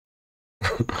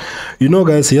You know,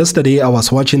 guys, yesterday I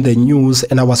was watching the news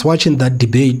and I was watching that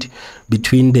debate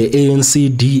between the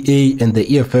ANC, DA, and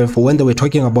the EFF when they were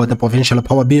talking about the provincial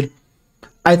power bill.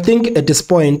 I think at this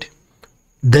point,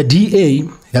 the DA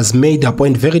has made their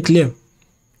point very clear.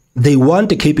 They want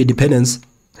to keep independence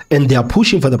and they are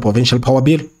pushing for the provincial power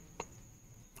bill.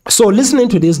 So listening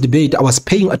to this debate, I was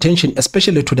paying attention,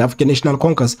 especially to the African National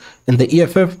Congress and the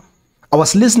EFF. I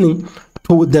was listening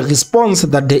to the response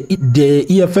that the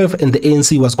EFF and the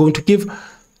ANC was going to give.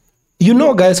 You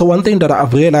know, guys, one thing that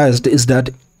I've realized is that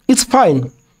it's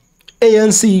fine.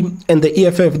 ANC and the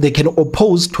EFF, they can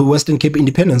oppose to Western Cape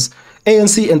independence.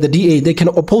 ANC and the DA, they can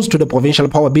oppose to the provincial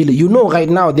power bill. You know, right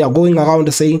now they are going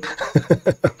around saying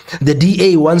the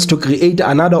DA wants to create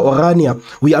another Orania.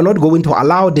 We are not going to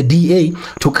allow the DA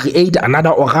to create another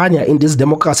Orania in this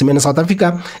democracy. In South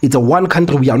Africa, it's a one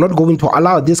country. We are not going to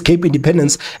allow this Cape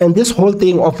independence. And this whole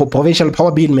thing of a provincial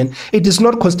power bill, man, it is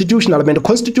not constitutional. Man, the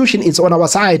constitution is on our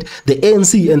side. The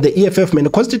ANC and the EFF, man, the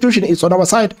constitution is on our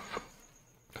side.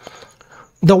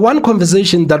 The one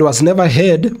conversation that was never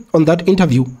heard on that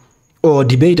interview, or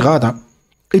debate rather,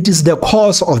 it is the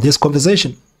cause of this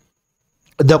conversation.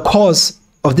 The cause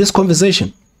of this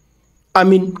conversation. I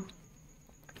mean,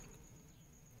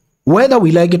 whether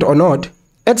we like it or not,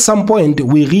 at some point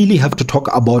we really have to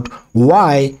talk about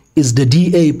why is the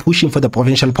DA pushing for the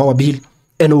provincial power bill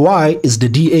and why is the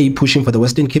DA pushing for the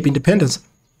Western Cape independence.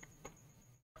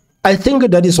 I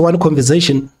think that is one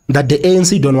conversation that the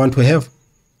ANC don't want to have.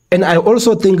 And I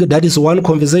also think that is one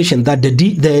conversation that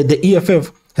the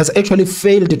EFF has actually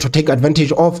failed to take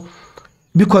advantage of.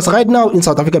 Because right now in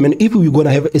South Africa, man, if we're going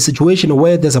to have a situation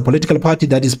where there's a political party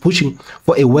that is pushing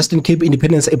for a Western Cape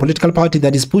independence, a political party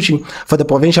that is pushing for the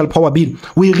provincial power bill,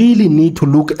 we really need to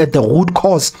look at the root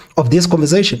cause of this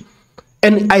conversation.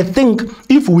 And I think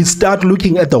if we start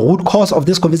looking at the root cause of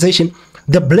this conversation,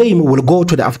 the blame will go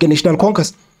to the African National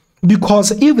Congress.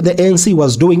 Because if the ANC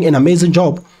was doing an amazing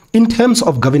job in terms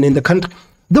of governing the country,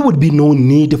 there would be no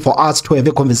need for us to have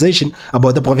a conversation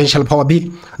about the provincial power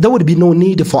bill. There would be no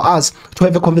need for us to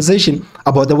have a conversation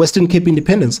about the Western Cape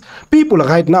independence. People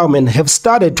right now, man, have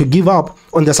started to give up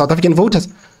on the South African voters.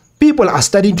 People are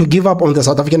starting to give up on the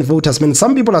South African voters. Man,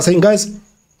 some people are saying, guys,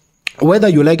 whether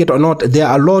you like it or not, there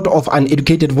are a lot of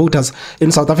uneducated voters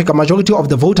in South Africa. Majority of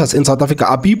the voters in South Africa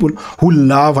are people who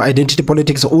love identity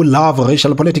politics, who love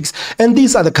racial politics. And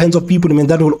these are the kinds of people, I mean,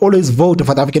 that will always vote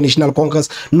for the African National Congress,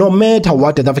 no matter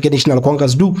what the African National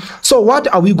Congress do. So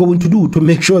what are we going to do to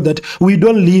make sure that we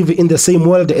don't live in the same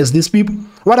world as these people?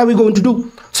 What are we going to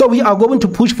do? So we are going to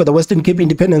push for the Western Cape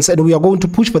independence and we are going to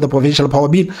push for the provincial power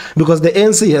bill because the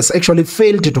ANC has actually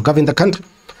failed to govern the country.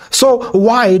 So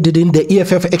why didn't the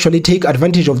EFF actually take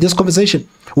advantage of this conversation?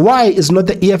 Why is not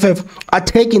the EFF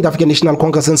attacking the African National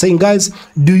Congress and saying, guys,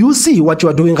 do you see what you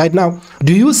are doing right now?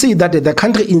 Do you see that the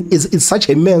country is such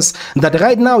a mess that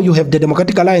right now you have the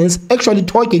Democratic Alliance actually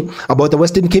talking about the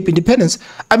Western Cape independence?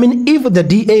 I mean, if the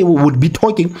DA would be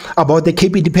talking about the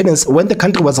Cape independence when the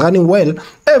country was running well,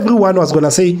 everyone was going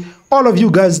to say, all of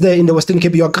you guys there in the Western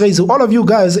Cape, you are crazy. All of you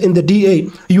guys in the DA,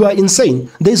 you are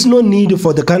insane. There's no need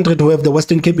for the country to have the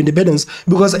Western Cape independence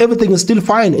because everything is still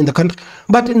fine in the country.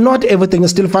 But not everything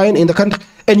is still fine in the country.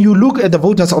 And you look at the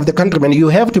voters of the country, man, you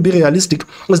have to be realistic,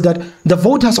 is that the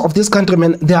voters of this country,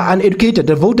 man, they are uneducated.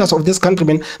 The voters of this country,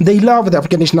 man, they love the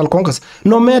African National Congress,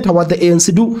 no matter what the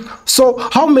ANC do. So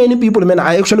how many people, man, are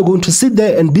actually going to sit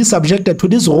there and be subjected to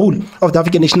this rule of the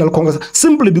African National Congress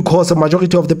simply because the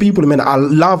majority of the people, man,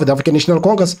 love the African National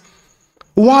Congress?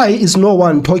 Why is no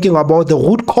one talking about the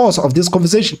root cause of this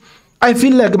conversation? I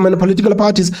feel like, man, political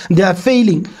parties, they are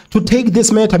failing to take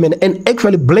this matter, man, and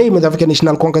actually blame the African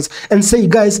National Congress and say,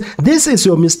 guys, this is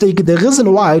your mistake. The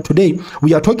reason why today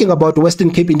we are talking about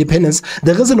Western Cape independence,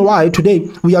 the reason why today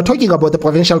we are talking about the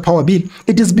provincial power bill,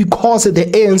 it is because the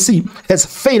ANC has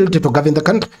failed to govern the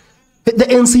country. The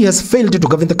ANC has failed to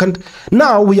govern the country.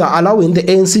 Now we are allowing the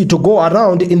ANC to go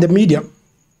around in the media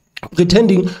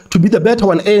pretending to be the better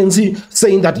one, ANC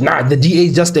saying that, nah, the DA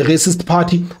is just a racist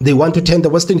party. They want to turn the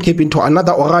Western Cape into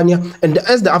another Orania. And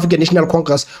as the African National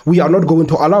Congress, we are not going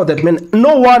to allow that, man.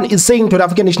 No one is saying to the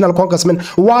African National Congress, man,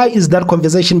 why is that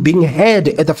conversation being had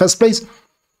at the first place?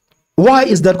 Why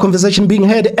is that conversation being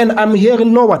had? And I'm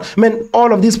hearing no one. Man,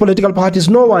 all of these political parties,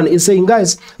 no one is saying,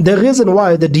 guys, the reason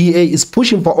why the DA is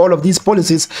pushing for all of these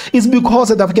policies is because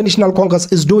the African National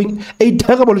Congress is doing a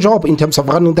terrible job in terms of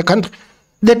running the country.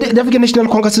 The African National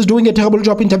Congress is doing a terrible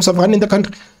job in terms of running the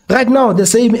country. Right now, the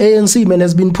same ANC, man,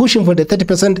 has been pushing for the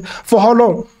 30% for how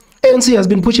long? ANC has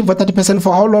been pushing for 30%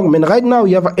 for how long, man? Right now,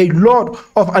 you have a lot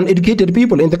of uneducated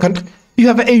people in the country. You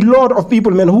have a lot of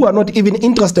people, man, who are not even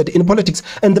interested in politics.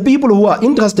 And the people who are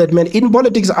interested, man, in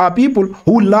politics are people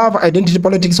who love identity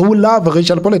politics, who love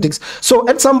racial politics. So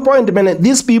at some point, man,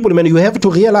 these people, man, you have to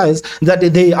realize that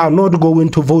they are not going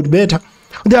to vote better.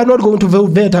 They are not going to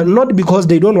vote better, not because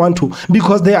they don't want to,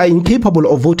 because they are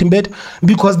incapable of voting better,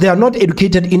 because they are not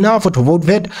educated enough to vote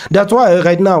better. That's why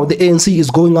right now the ANC is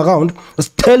going around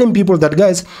telling people that,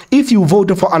 guys, if you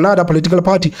vote for another political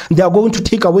party, they are going to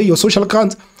take away your social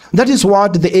grants. That is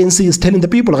what the ANC is telling the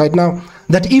people right now,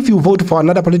 that if you vote for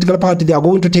another political party, they are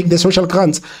going to take the social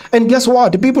grants. And guess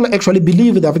what? The people actually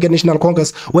believe the African National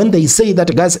Congress when they say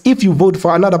that, guys, if you vote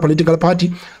for another political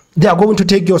party, they are going to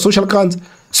take your social grants.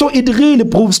 So it really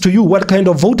proves to you what kind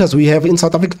of voters we have in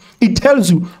South Africa. It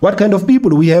tells you what kind of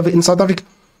people we have in South Africa.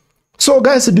 So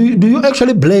guys, do you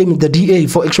actually blame the DA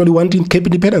for actually wanting Cape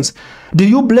independence? Do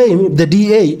you blame the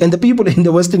DA and the people in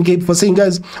the Western Cape for saying,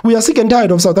 guys, we are sick and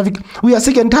tired of South Africa. We are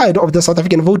sick and tired of the South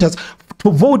African voters to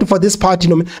vote for this party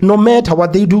no matter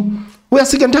what they do. We are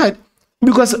sick and tired.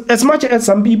 Because as much as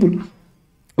some people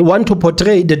want to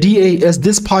portray the DA as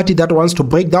this party that wants to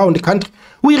break down the country,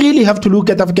 we really have to look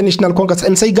at the African National Congress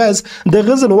and say, guys, the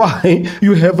reason why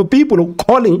you have people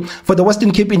calling for the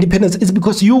Western Cape independence is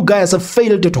because you guys have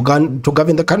failed to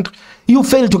govern the country. You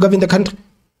failed to govern the country.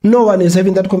 No one is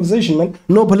having that conversation, man.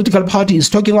 No political party is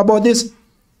talking about this.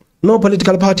 No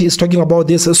political party is talking about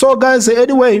this. So, guys,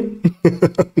 anyway...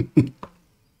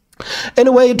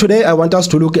 Anyway, today I want us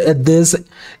to look at this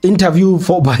interview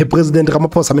by President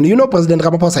Ramaphosa. I mean, you know, President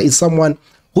Ramaphosa is someone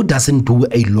who doesn't do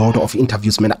a lot of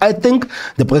interviews, man. I think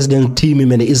the president team,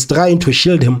 man, is trying to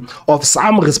shield him of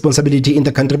some responsibility in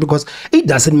the country, because it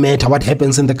doesn't matter what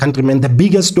happens in the country, man. The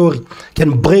biggest story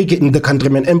can break in the country,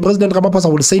 man. And President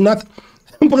Ramaphosa will say nothing.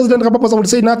 President Ramaphosa would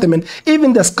say nothing, man.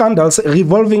 Even the scandals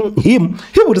revolving him,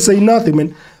 he would say nothing,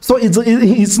 man. So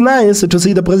it's nice to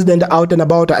see the president out and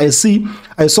about. I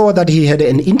saw that he had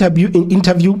an interview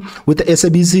with the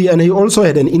SABC, and he also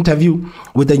had an interview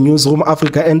with the Newsroom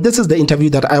Africa. And this is the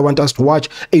interview that I want us to watch.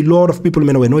 A lot of people,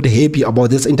 man, were not happy about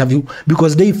this interview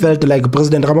because they felt like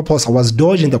President Ramaphosa was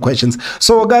dodging the questions.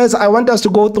 So, guys, I want us to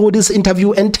go through this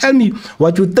interview and tell me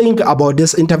what you think about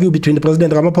this interview between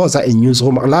President Ramaphosa and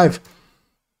Newsroom Live.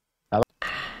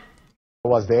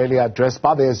 Was the earlier address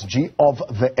by the SG of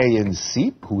the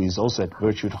ANC, who is also at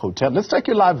Virtude Hotel. Let's take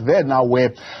you live there now,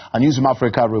 where a Newsroom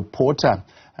Africa reporter,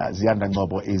 Ziyanda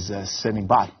Ngobo, is standing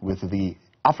by with the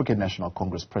African National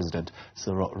Congress President,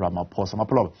 Cyril Ramaphosa.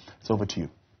 Mapolo, it's over to you.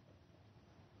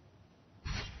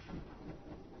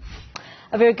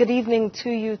 A very good evening to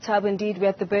you, Tab. Indeed, we're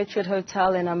at the Birchwood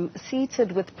Hotel, and I'm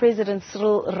seated with President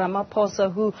Cyril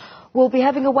Ramaphosa, who will be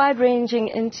having a wide-ranging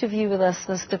interview with us,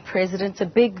 Mr. President. A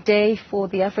big day for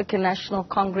the African National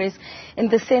Congress, in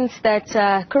the sense that,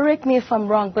 correct me if I'm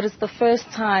wrong, but it's the first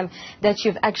time that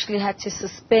you've actually had to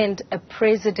suspend a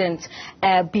president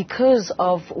because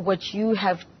of what you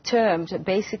have termed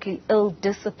basically ill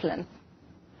discipline.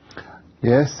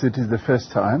 Yes, it is the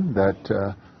first time that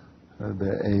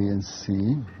the ANC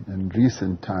in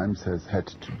recent times has had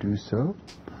to do so.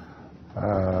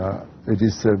 It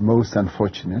is the most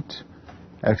unfortunate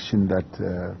action that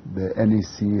the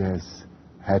NEC has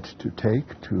had to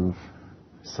take to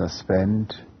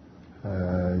suspend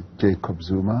Jacob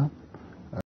Zuma.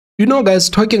 You know, guys,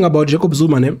 talking about Jacob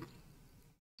Zuma,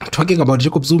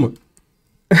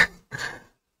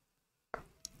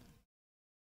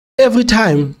 every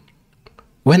time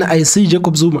when I see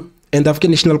Jacob Zuma and the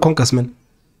African National Congress, man,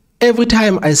 every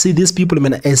time I see these people,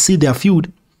 man, I see their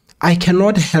feud, I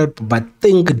cannot help but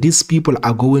think these people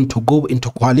are going to go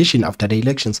into coalition after the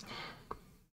elections.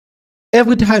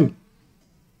 Every time.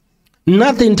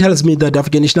 Nothing tells me that the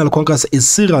African National Congress is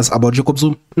serious about Jacob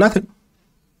Zuma. Nothing.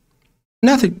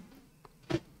 Nothing.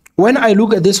 When I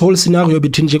look at this whole scenario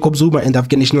between Jacob Zuma and the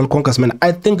African National Congress, man,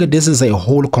 I think this is a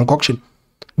whole concoction.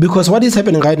 Because what is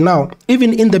happening right now,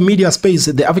 even in the media space,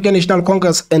 the African National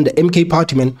Congress and the MK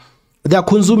party, man, they are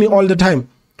consuming all the time.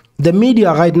 The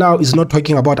media right now is not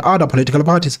talking about other political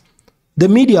parties. The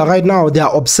media right now, they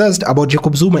are obsessed about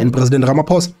Jacob Zuma and President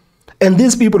Ramaphosa. And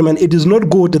these people, man, it is not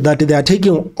good that they are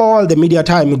taking all the media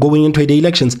time going into the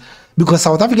elections. Because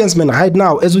South Africans, man, right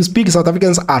now, as we speak, South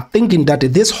Africans are thinking that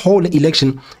this whole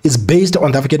election is based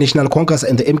on the African National Congress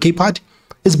and the MK party.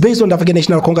 It's based on the African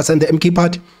National Congress and the MK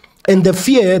party. And the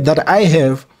fear that I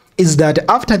have is that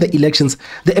after the elections,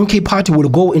 the MK party will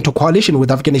go into coalition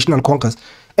with African National Congress.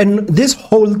 And this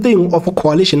whole thing of a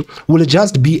coalition will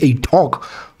just be a talk,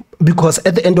 because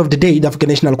at the end of the day, the African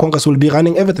National Congress will be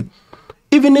running everything.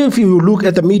 Even if you look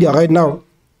at the media right now,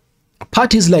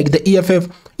 parties like the EFF,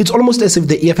 it's almost as if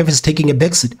the EFF is taking a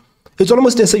backseat. It's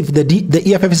almost as if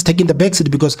the EFF is taking the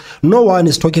backseat because no one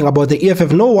is talking about the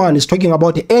EFF. No one is talking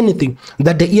about anything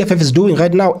that the EFF is doing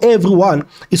right now. Everyone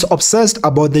is obsessed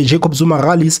about the Jacob Zuma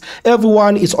rallies.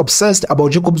 Everyone is obsessed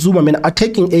about Jacob Zuma,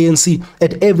 attacking ANC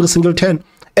at every single turn.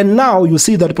 And now you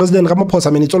see that President Ramaphosa,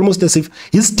 it's almost as if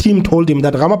his team told him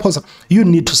that, Ramaphosa, you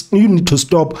need to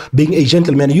stop being a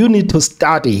gentleman. You need to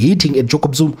start hitting at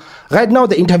Jacob Zuma. Right now,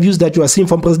 the interviews that you are seeing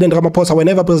from President Ramaphosa,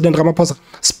 whenever President Ramaphosa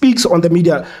speaks on the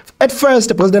media, at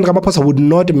first, President Ramaphosa would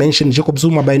not mention Jacob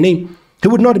Zuma by name. He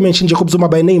would not mention Jacob Zuma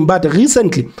by name, but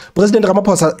recently, President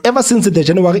Ramaphosa, ever since the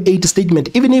January 8 statement,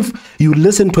 even if you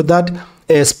listen to that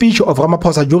speech of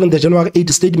Ramaphosa during the January 8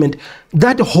 statement,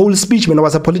 that whole speech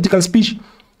was a political speech.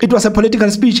 It was a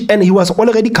political speech, and he was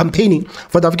already campaigning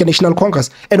for the African National Congress.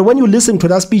 And when you listen to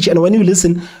that speech, and when you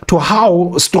listen to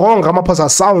how strong Ramaphosa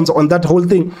sounds on that whole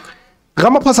thing,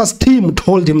 Ramaphosa's team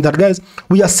told him that, guys,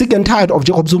 we are sick and tired of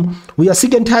Jacob Zuma. We are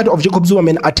sick and tired of Jacob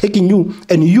Zuma attacking you,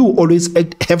 and you always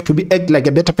have to act like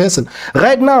a better person.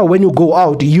 Right now, when you go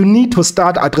out, you need to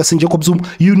start addressing Jacob Zuma.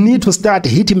 You need to start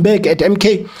hitting back at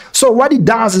MK. So what it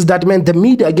does is that, the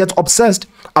media gets obsessed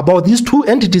about these two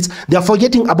entities. They're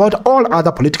forgetting about all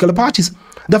other political parties.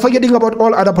 They're forgetting about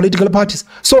all other political parties.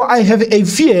 So I have a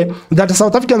fear that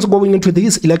South Africans going into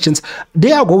these elections,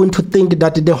 they are going to think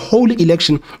that the whole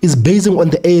election is based on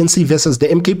the ANC versus the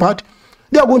MK party.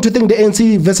 They are going to think the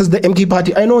ANC versus the MK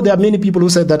party. I know there are many people who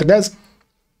said that, guys,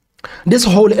 this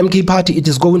whole MK party, it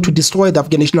is going to destroy the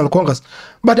African National Congress.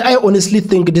 But I honestly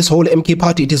think this whole MK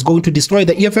party, it is going to destroy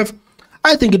the EFF.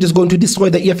 I think it is going to destroy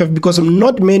the EFF because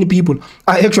not many people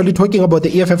are actually talking about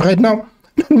the EFF right now.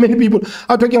 Not many people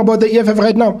are talking about the EFF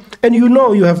right now. And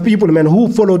you have people,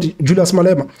 who followed Julius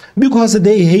Malema because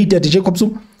they hated Jacob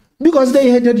Zuma. Because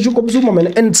they hated Jacob Zuma,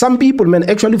 And some people,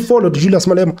 actually followed Julius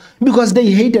Malema because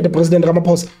they hated President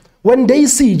Ramaphosa. When they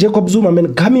see Jacob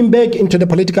Zuma, coming back into the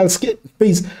political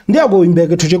space, they are going back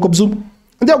to Jacob Zuma.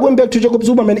 They are going back to Jacob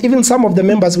Zuma, Even some of the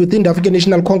members within the African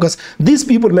National Congress, these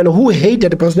people, who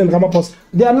hated President Ramaphosa,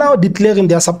 they are now declaring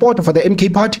their support for the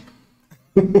MK party.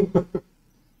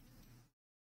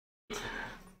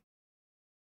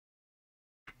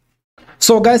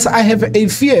 So, guys, I have a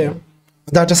fear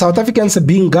that South Africans,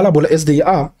 being gullible as they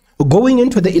are, going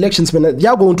into the elections, they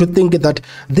are going to think that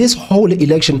this whole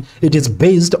election, it is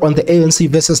based on the ANC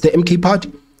versus the MK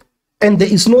party. And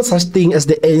there is no such thing as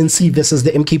the ANC versus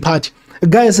the MK party.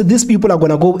 Guys, these people are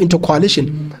going to go into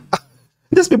coalition.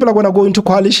 These people are going to go into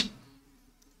coalition.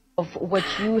 Of what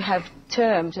you have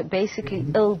termed basically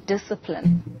ill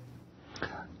discipline.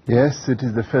 Yes, it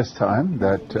is the first time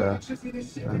that the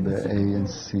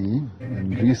ANC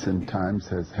in recent times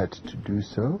has had to do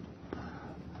so.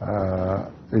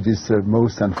 It is the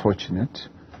most unfortunate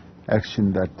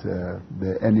action that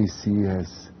the NEC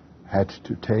has had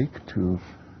to take to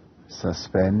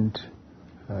suspend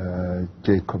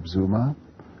Jacob Zuma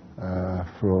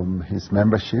from his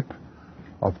membership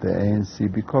of the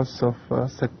ANC because of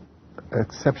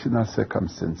exceptional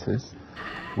circumstances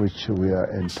which we are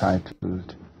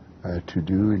entitled to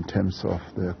do in terms of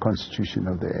the constitution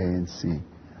of the ANC.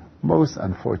 Most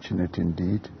unfortunate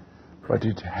indeed, but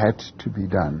it had to be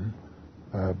done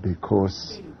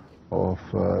because of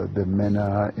the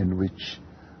manner in which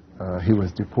he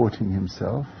was deporting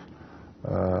himself,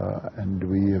 and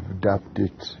we have dubbed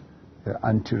it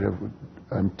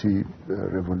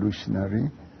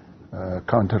anti-revolutionary,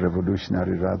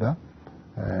 counter-revolutionary rather,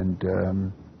 and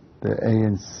the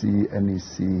ANC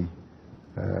NEC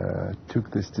took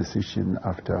this decision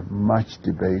after much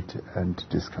debate and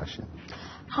discussion.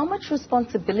 How much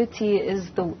responsibility is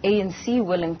the ANC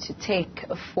willing to take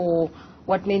for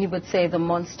what many would say the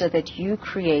monster that you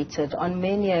created? On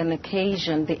many an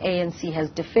occasion, the ANC has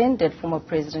defended former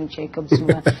President Jacob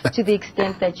Zuma to the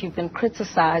extent that you've been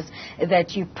criticized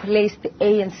that you placed the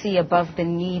ANC above the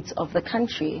needs of the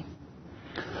country.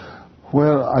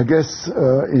 Well, I guess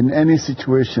in any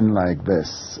situation like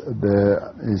this,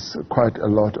 there is quite a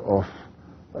lot of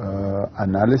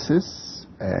analysis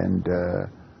and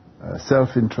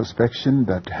self-introspection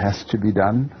that has to be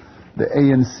done. The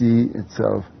ANC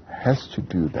itself has to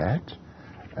do that.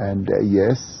 And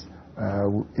yes,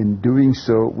 in doing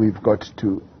so, we've got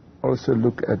to also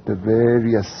look at the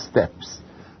various steps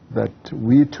that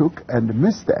we took and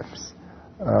missteps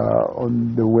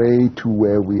on the way to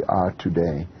where we are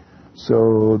today.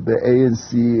 So the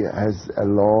ANC has a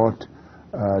lot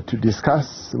to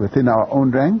discuss within our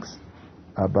own ranks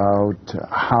about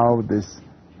how this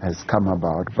has come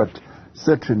about. But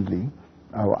certainly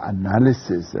our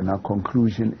analysis and our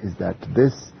conclusion is that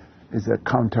this is a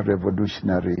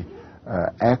counter-revolutionary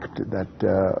act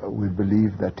that we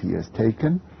believe that he has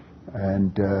taken,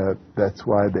 and that's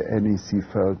why the NEC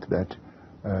felt that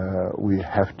we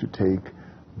have to take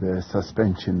the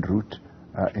suspension route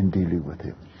in dealing with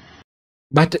him.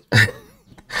 But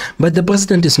but the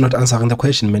president is not answering the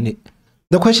question, man.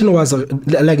 The question was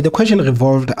the question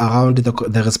revolved around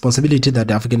the responsibility that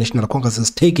the African National Congress is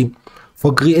taking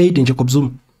for creating Jacob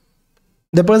Zuma.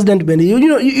 The president, man,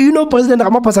 you know President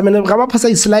Ramaphosa, man. Ramaphosa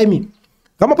is slimy.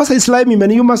 Ramaphosa is slimy,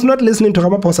 man. You must not listen to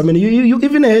Ramaphosa, man. You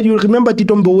even heard, you remember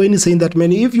Tito Mboweni saying that,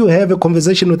 man, if you have a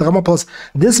conversation with Ramaphosa,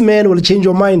 this man will change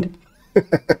your mind.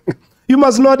 You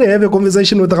must not have a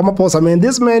conversation with Ramaphosa, man.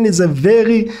 This man is a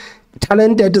very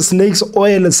talented snake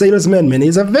oil salesman, man.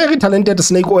 He's a very talented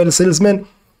snake oil salesman.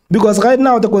 Because right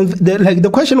now, the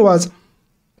question was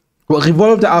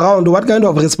revolved around what kind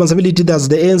of responsibility does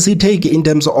the ANC take in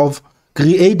terms of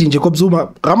creating Jacob Zuma.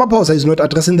 Ramaphosa is not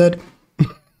addressing that.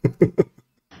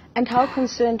 And how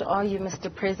concerned are you,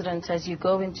 Mr. President, as you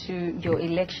go into your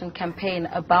election campaign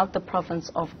about the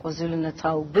province of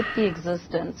KwaZulu-Natal with the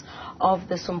existence of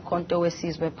the Umkhonto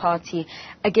weSizwe party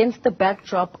against the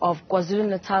backdrop of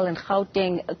KwaZulu-Natal and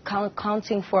Gauteng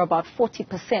counting for about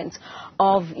 40%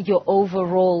 of your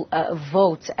overall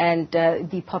vote and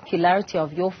the popularity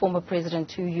of your former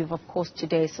president, who you've, of course,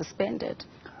 today suspended?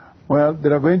 Well,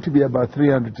 there are going to be about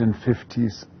 350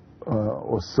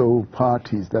 or so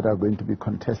parties that are going to be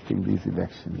contesting these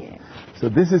elections. Yeah. So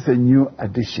this is a new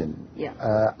addition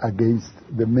against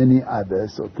the many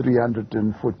others, so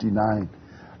 349.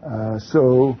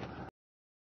 So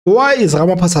why is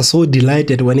Ramaphosa so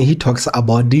delighted when he talks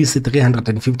about these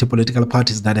 350 political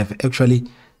parties that have actually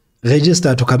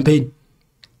registered to campaign?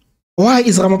 Why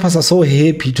is Ramaphosa so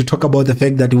happy to talk about the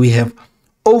fact that we have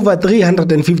over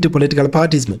 350 political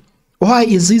parties, man? Why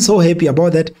is he so happy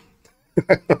about that?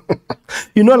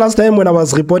 You know, last time when I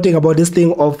was reporting about this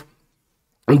thing of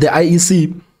the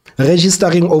IEC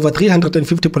registering over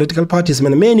 350 political parties,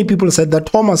 man, many people said that,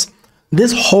 Thomas,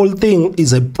 this whole thing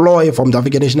is a ploy from the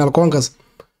African National Congress.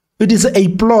 It is a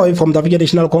ploy from the African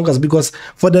National Congress because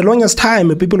for the longest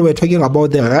time, people were talking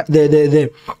about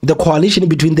the coalition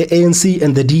between the ANC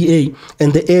and the DA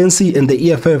and the ANC and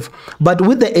the EFF. But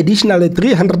with the additional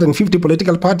 350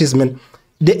 political parties, man,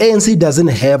 the ANC doesn't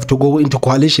have to go into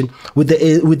coalition with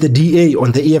the DA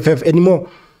on the EFF anymore.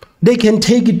 They can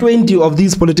take 20 of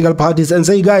these political parties and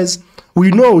say, guys, we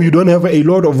know you don't have a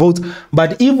lot of votes,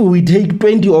 but if we take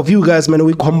 20 of you guys, man,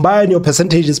 we combine your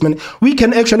percentages, man, we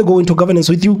can actually go into governance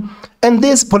with you. And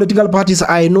these political parties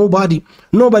are nobody.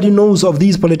 Nobody knows of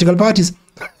these political parties.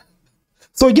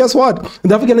 So guess what?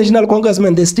 The African National Congress,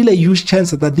 man, there's still a huge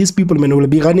chance that these people, man, will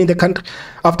be running the country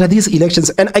after these elections.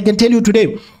 And I can tell you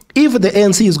today, if the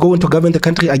ANC is going to govern the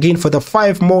country again for the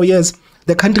 5 more years,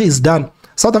 the country is done.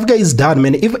 South Africa is done,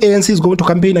 man. If ANC is going to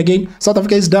campaign again, South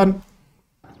Africa is done.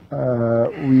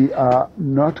 We are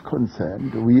not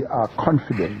concerned. We are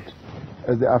confident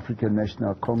as the African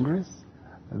National Congress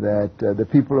that the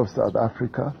people of South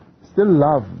Africa still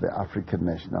love the African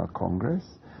National Congress.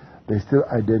 They still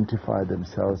identify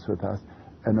themselves with us.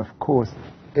 And of course,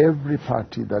 every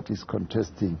party that is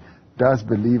contesting does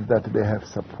believe that they have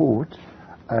support.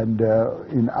 And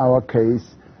in our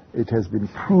case, it has been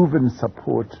proven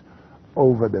support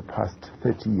over the past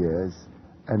 30 years.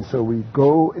 And so we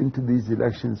go into these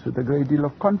elections with a great deal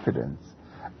of confidence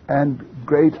and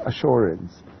great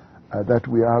assurance that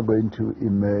we are going to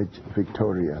emerge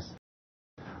victorious.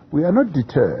 We are not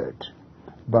deterred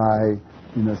by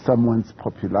someone's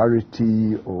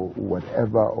popularity or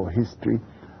whatever or history.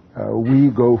 We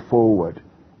go forward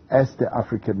as the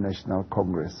African National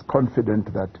Congress,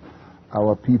 confident that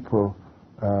our people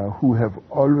who have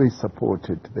always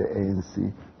supported the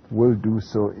ANC will do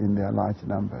so in their large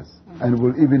numbers, and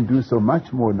will even do so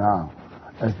much more now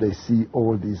as they see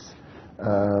all these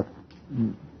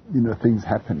things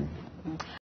happening.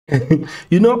 The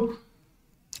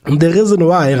reason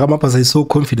why Ramaphosa is so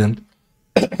confident,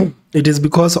 it is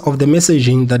because of the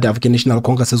messaging that the African National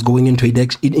Congress is going into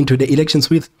the elections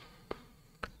with.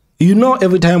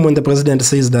 Every time when the president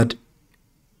says that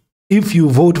if you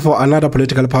vote for another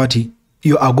political party,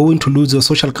 you are going to lose your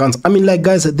social grants. I mean,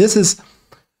 guys, this is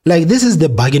the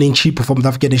bargaining chip from the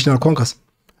African National Congress.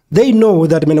 They know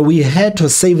that, we had to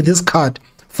save this card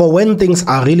for when things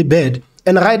are really bad.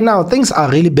 And right now, things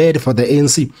are really bad for the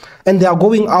ANC. And they are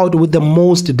going out with the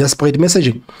most desperate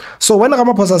messaging. So when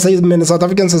Ramaphosa says, South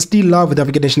Africans still love the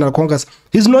African National Congress,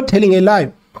 he's not telling a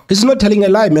lie. He's not telling a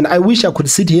lie, man. I wish I could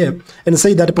sit here and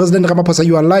say that President Ramaphosa,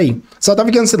 you are lying. South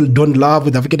Africans don't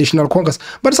love the African National Congress.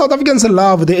 But South Africans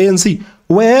love the ANC.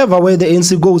 Wherever where the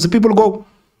ANC goes, the people go.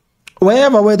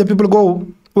 Wherever where the people go,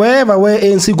 where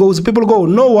ANC goes, people go.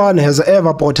 No one has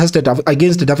ever protested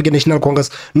against the African National Congress.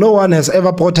 No one has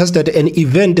ever protested an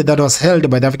event that was held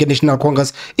by the African National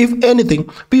Congress. If anything,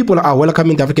 people are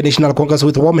welcoming the African National Congress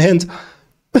with warm hands.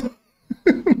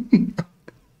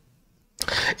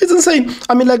 It's insane.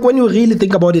 I mean, like, when you really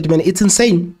think about it, man, it's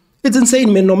insane. It's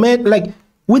insane, man. No matter, like,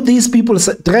 with these people's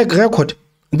track record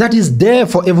that is there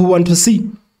for everyone to see,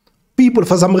 people,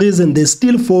 for some reason, they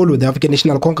still follow the African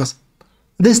National Congress.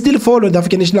 They still follow the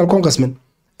African National Congress, man.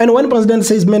 And when the president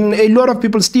says, man, a lot of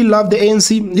people still love the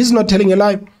ANC, he's not telling a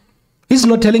lie. He's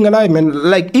not telling a lie, man.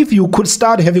 Like, if you could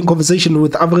start having conversation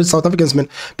with average South Africans, man,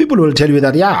 people will tell you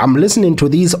that, yeah, I'm listening to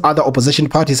these other opposition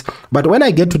parties, but when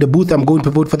I get to the booth, I'm going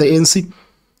to vote for the ANC.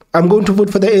 I'm going to vote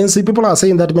for the ANC. People are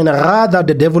saying that, man, rather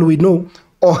the devil we know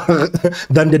or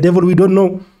than the devil we don't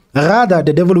know. Rather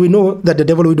the devil we know than the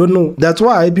devil we don't know. That's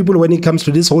why people, when it comes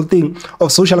to this whole thing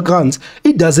of social grants,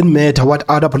 it doesn't matter what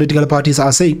other political parties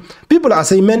are saying. People are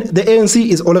saying, man, the ANC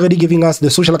is already giving us the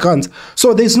social grants.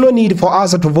 So there's no need for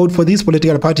us to vote for these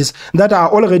political parties that are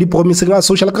already promising us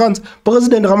social grants.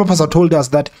 President Ramaphosa told us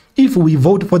that if we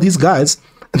vote for these guys,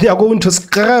 they are going to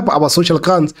scrap our social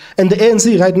grants. And the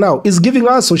ANC right now is giving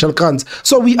us social grants.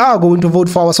 So we are going to vote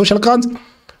for our social grants.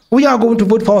 We are going to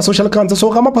vote for our social grants.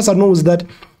 So Ramaphosa knows that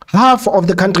half of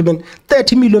the countrymen,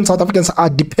 30 million South Africans, are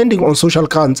depending on social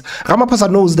grants.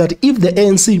 Ramaphosa knows that if the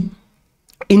ANC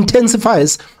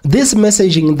intensifies this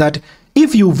messaging that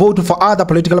if you vote for other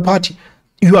political party,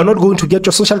 you are not going to get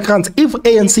your social grants. If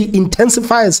ANC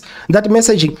intensifies that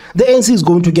messaging, the ANC is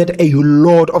going to get a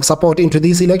lot of support into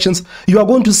these elections. You are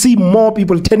going to see more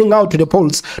people turning out to the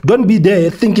polls. Don't be there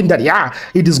thinking that, yeah,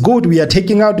 it is good, we are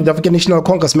taking out the African National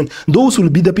Congressmen. Those will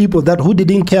be the people that who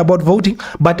didn't care about voting.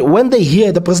 But when they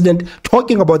hear the president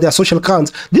talking about their social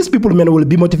grants, these people, men, will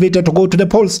be motivated to go to the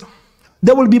polls.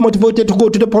 They will be motivated to go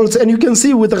to the polls. And you can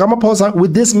see with Ramaphosa,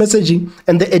 with this messaging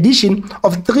and the addition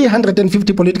of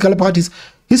 350 political parties,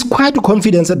 he's quite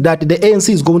confident that the ANC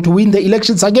is going to win the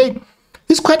elections again.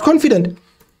 He's quite confident.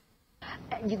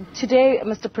 Today,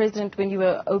 Mr. President, when you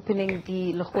were opening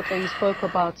the Lekgotla, you spoke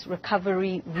about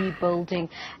recovery, rebuilding,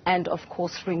 and of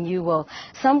course renewal.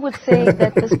 Some would say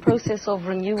that this process of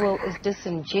renewal is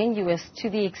disingenuous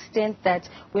to the extent that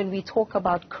when we talk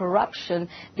about corruption,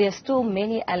 there are still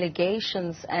many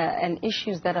allegations and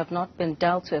issues that have not been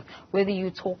dealt with. Whether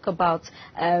you talk about,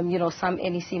 some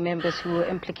NEC members who were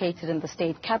implicated in the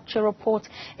state capture report.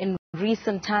 In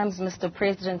recent times, Mr.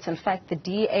 President, in fact, the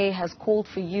DA has called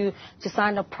for you to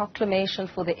sign a proclamation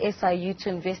for the SIU to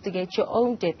investigate your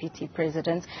own deputy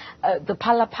president. The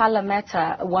Pala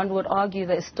matter, one would argue,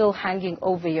 that is still hanging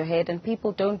over your head, and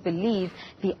people don't believe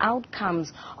the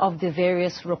outcomes of the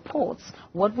various reports.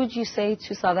 What would you say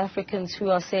to South Africans who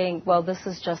are saying, well, this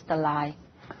is just a lie?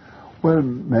 Well,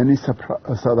 many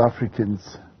South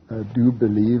Africans do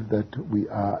believe that we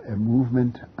are a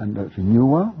movement under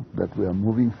renewal, that we are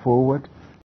moving forward.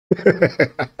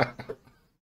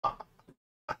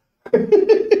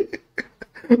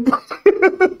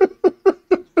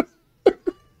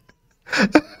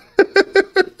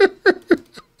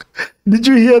 Did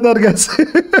you hear that, guys?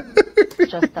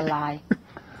 It's just a lie.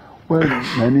 Well,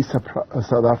 many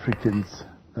South Africans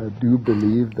do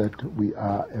believe that we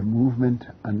are a movement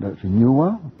under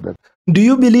renewal. Do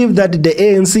you believe that the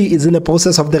ANC is in the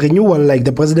process of the renewal, like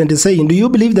the president is saying? Do you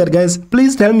believe that, guys?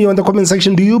 Please tell me on the comment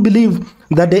section. Do you believe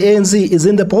that the ANC is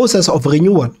in the process of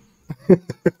renewal? We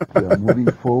are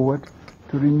moving forward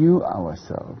to renew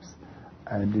ourselves.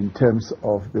 And in terms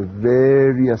of the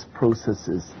various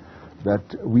processes that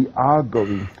we are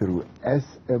going through as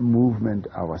a movement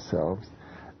ourselves.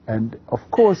 And of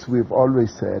course, we've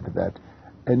always said that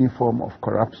any form of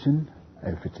corruption,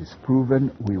 if it is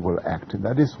proven, we will act. And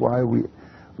that is why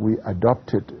we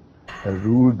adopted a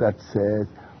rule that says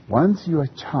once you are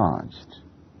charged,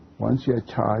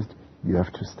 you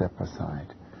have to step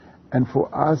aside. And for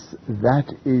us,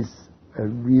 that is a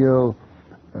real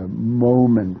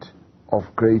moment of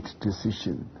great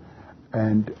decision.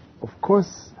 And of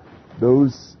course,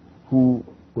 those who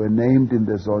were named in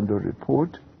the Zondo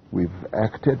report, we've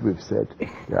acted, we've said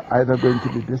they're either going to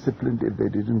be disciplined if they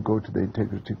didn't go to the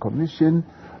Integrity Commission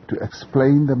to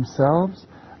explain themselves,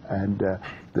 and the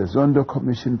Zondo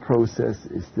Commission process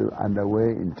is still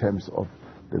underway in terms of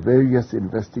the various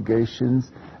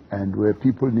investigations, and where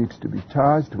people need to be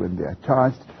charged, when they are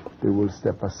charged, they will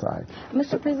step aside.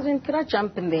 Mr. President, could I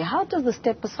jump in there? How does the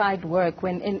step aside work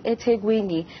when in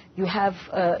eThekwini you have,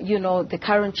 the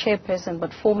current chairperson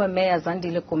but former Mayor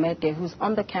Zandile Gumede, who's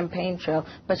on the campaign trail,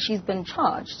 but she's been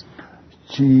charged?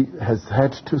 She has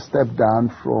had to step down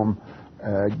from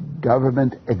a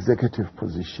government executive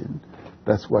position.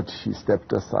 That's what she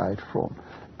stepped aside from.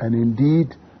 And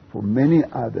indeed, for many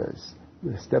others,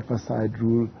 the step-aside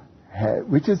rule,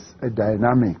 which is a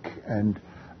dynamic and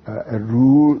a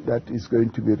rule that is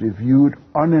going to be reviewed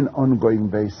on an ongoing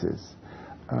basis,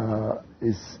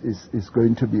 is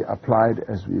going to be applied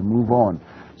as we move on.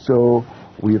 So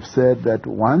we have said that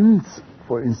once,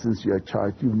 for instance, you are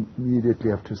charged, you immediately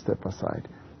have to step aside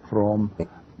from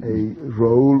a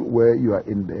role where you are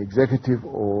in the executive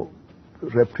or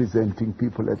representing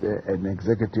people at an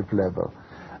executive level.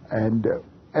 And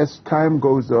as time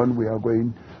goes on, we are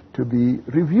going to be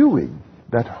reviewing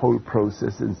that whole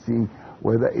process and seeing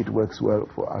whether it works well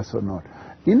for us or not.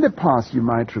 In the past, you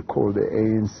might recall the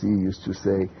ANC used to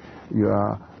say, you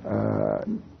are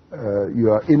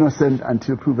innocent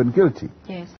until proven guilty.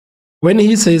 Yes. When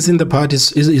he says in the past,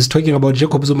 he's talking about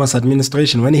Jacob Zuma's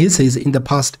administration. When he says in the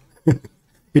past,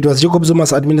 it was Jacob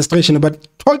Zuma's administration. But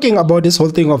talking about this whole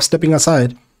thing of stepping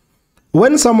aside,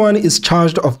 when someone is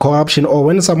charged of corruption or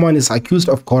when someone is accused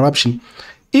of corruption,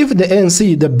 if the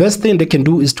ANC, the best thing they can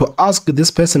do is to ask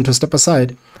this person to step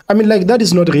aside. I mean, like, that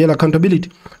is not real accountability.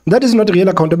 That is not real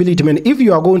accountability, man. If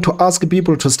you are going to ask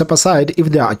people to step aside if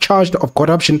they are charged of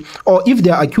corruption or if they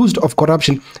are accused of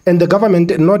corruption, and the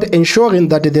government not ensuring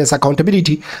that there's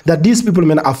accountability, that these people,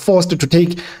 man, are forced to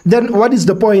take, then what is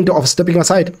the point of stepping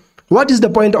aside? What is the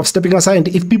point of stepping aside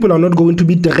if people are not going to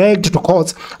be dragged to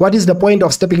courts? What is the point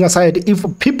of stepping aside if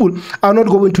people are not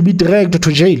going to be dragged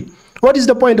to jail? What is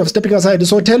the point of stepping aside?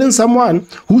 So telling someone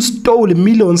who stole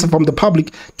millions from the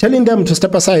public, telling them to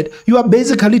step aside, you are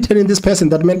basically telling this person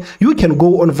that, man, you can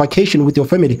go on vacation with your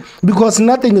family because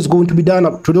nothing is going to be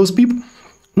done to those people.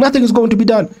 Nothing is going to be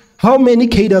done. How many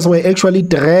cadres were actually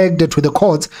dragged to the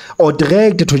courts or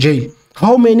dragged to jail?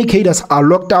 How many cadres are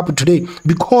locked up today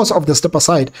because of the step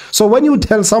aside? So when you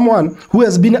tell someone who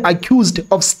has been accused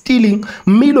of stealing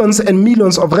millions and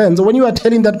millions of rands, when you are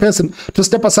telling that person to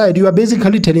step aside, you are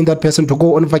basically telling that person to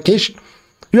go on vacation.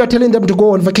 You are telling them to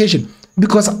go on vacation.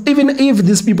 Because even if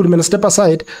these people may step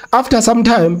aside, after some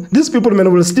time, these people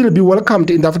will still be welcomed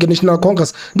in the African National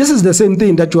Congress. This is the same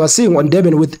thing that you are seeing on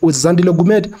Durban with Zandile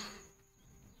Gumede.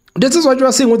 This is what you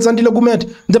are seeing with Zandile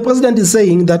Gumede. The president is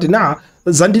saying that now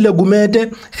Zandile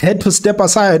Gumede had to step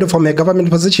aside from a government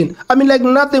position. I mean, like,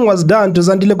 nothing was done to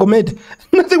Zandile Gumede.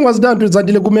 Nothing was done to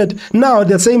Zandile Gumede. Now,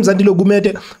 the same Zandile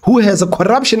Gumede who has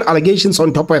corruption allegations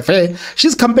on top of her,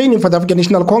 she's campaigning for the African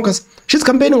National Congress. She's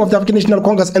campaigning of the African National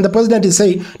Congress, and the president is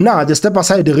saying, nah, the step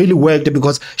aside really worked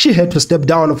because she had to step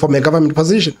down from a government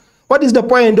position. What is the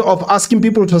point of asking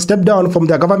people to step down from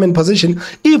their government position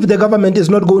if the government is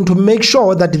not going to make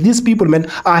sure that these people,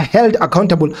 man, are held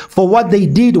accountable for what they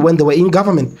did when they were in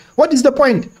government? What is the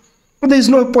point? There is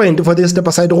no point for this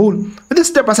step-aside rule. This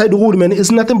step-aside rule, man,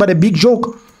 is nothing but a big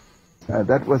joke.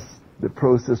 That was the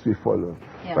process we followed.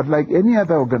 Yeah. But like any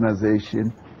other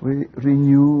organization, we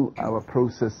renew our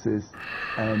processes,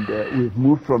 and we've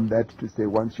moved from that to say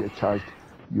once you're charged,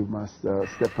 you must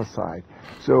step aside.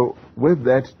 So with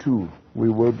that too, we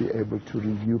will be able to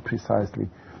review precisely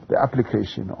the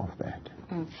application of that.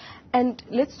 And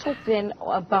let's talk then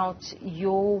about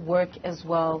your work as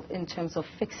well in terms of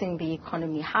fixing the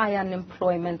economy, high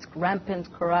unemployment, rampant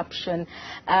corruption.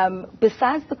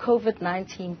 Besides the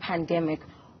COVID-19 pandemic,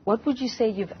 what would you say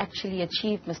you've actually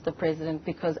achieved, Mr. President?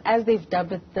 Because as they've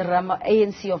dubbed it, the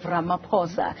ANC of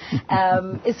Ramaphosa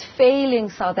is failing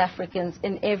South Africans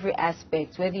in every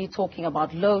aspect, whether you're talking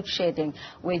about load shedding,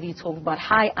 whether you're talking about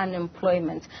high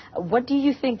unemployment. What do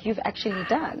you think you've actually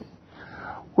done?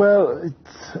 Well,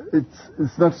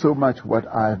 it's not so much what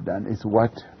I've done, it's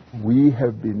what we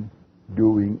have been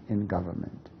doing in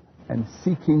government and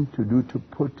seeking to do to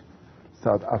put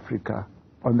South Africa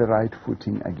on the right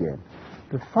footing again.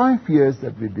 The 5 years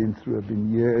that we've been through have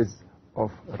been years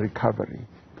of recovery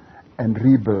and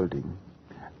rebuilding.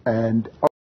 And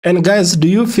guys, do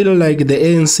you feel like the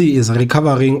ANC is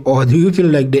recovering, or do you feel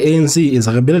like the ANC is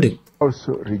rebuilding?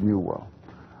 Also renewal.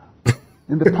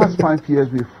 In the past 5 years,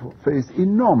 we've faced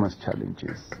enormous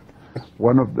challenges.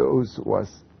 One of those was,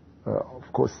 of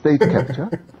course, state capture.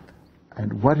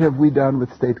 And what have we done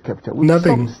with state capture? We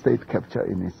Nothing. stopped state capture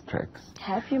in its tracks.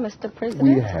 Have you, Mr. President?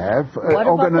 We have what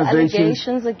about the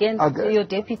allegations against Okay. your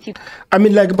deputy? I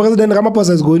mean, like, President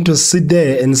Ramaphosa is going to sit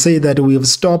there and say that we have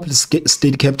stopped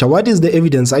state capture. What is the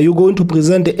evidence? Are you going to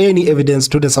present any evidence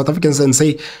to the South Africans and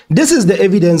say, this is the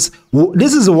evidence,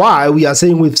 this is why we are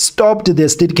saying we've stopped the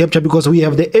state capture, because we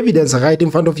have the evidence right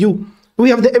in front of you. We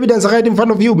have the evidence right in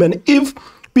front of you, man. If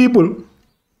people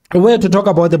were to talk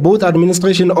about the both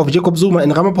administration of Jacob Zuma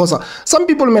and Ramaphosa, some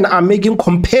people, man, are making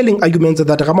compelling arguments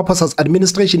that Ramaphosa's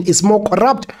administration is more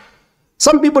corrupt.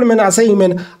 Some people, man, are saying,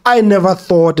 man, I never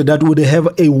thought that we would have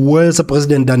a worse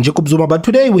president than Jacob Zuma. But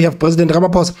today we have President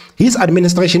Ramaphosa. His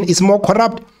administration is more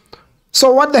corrupt.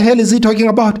 So what the hell is he talking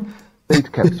about?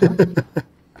 State capture.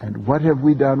 And what have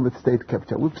we done with state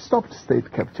capture? We've stopped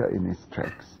state capture in its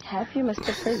tracks. Have you,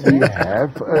 Mr. President? We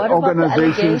have. What about the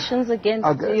allegations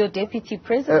against your deputy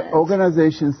president?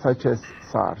 Organizations such as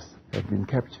SARS have been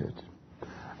captured.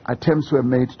 Attempts were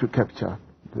made to capture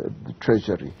the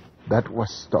treasury. That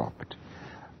was stopped.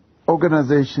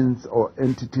 Organizations or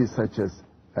entities such as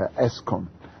ESCOM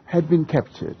had been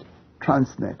captured,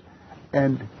 Transnet,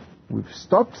 and we've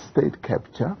stopped state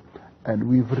capture and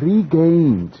we've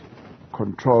regained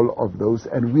control of those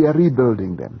and we are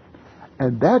rebuilding them.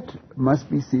 And that must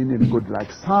be seen in good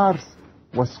light. SARS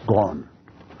was gone.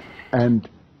 And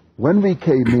when we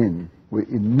came in, we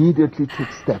immediately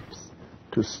took steps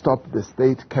to stop the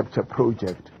state capture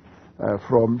project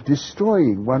from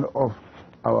destroying one of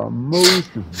our most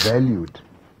valued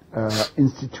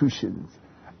institutions.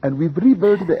 And we've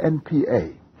rebuilt the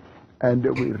NPA, and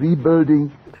we're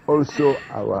rebuilding also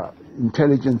our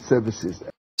intelligence services.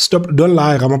 Stop, don't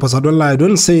lie, Ramaphosa, don't lie.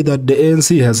 Don't say that the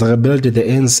ANC has rebuilt the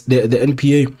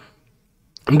NPA.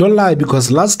 Don't lie,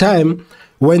 because last time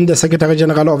when the Secretary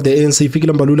General of the ANC,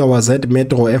 Fikile Mbalula, was at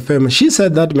Metro FM, she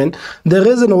said that, man, the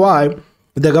reason why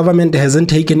the government hasn't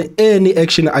taken any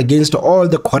action against all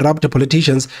the corrupt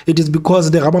politicians, it is because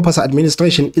the Ramaphosa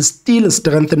administration is still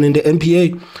strengthening the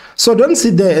NPA. So don't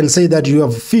sit there and say that you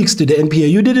have fixed the NPA.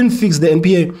 You didn't fix the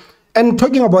NPA. And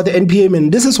talking about the NPA,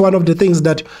 man, this is one of the things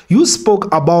that you spoke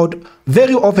about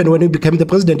very often when you became the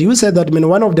president. You said that, man,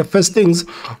 one of the first things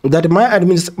that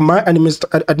my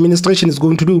administration is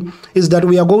going to do is that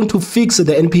we are going to fix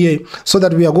the NPA, so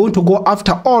that we are going to go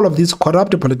after all of these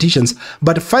corrupt politicians.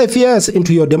 But 5 years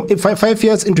into your 5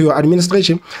 years into your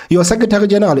administration, your Secretary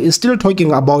General is still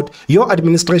talking about your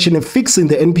administration fixing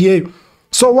the NPA.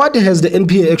 So what has the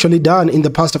NPA actually done in the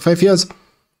past 5 years?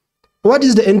 What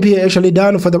is the NPA actually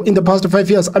done in the past 5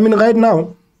 years? I mean, right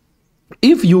now,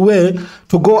 if you were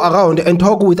to go around and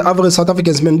talk with average South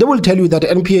Africans, man, they will tell you that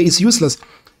NPA is useless.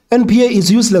 NPA is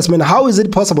useless, man. How is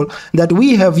it possible that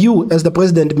we have you as the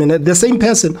president, man, the same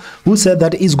person who said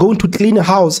that he's going to clean a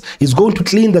house, he's going to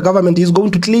clean the government, he's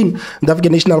going to clean the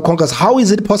African National Congress? How is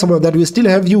it possible that we still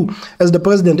have you as the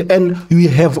president and you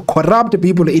have corrupt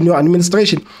people in your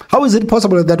administration? How is it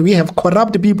possible that we have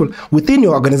corrupt people within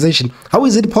your organization? How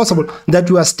is it possible that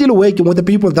you are still working with the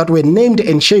people that were named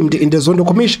and shamed in the Zondo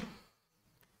Commission?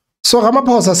 So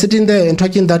Ramaphosa sitting there and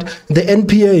talking that the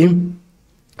NPA,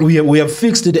 we have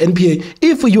fixed the NPA.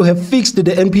 If you have fixed the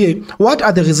NPA, what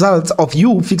are the results of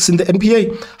you fixing the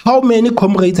NPA? How many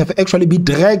comrades have actually been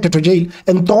dragged to jail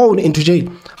and thrown into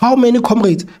jail? How many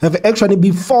comrades have actually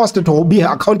been forced to be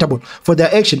accountable for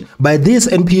their action by this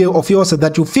NPA of yours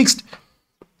that you fixed?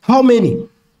 How many?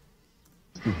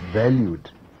 Valued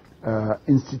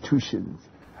institutions.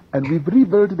 And we've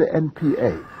rebuilt the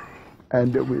NPA.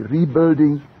 And we're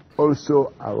rebuilding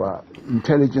also our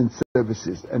intelligence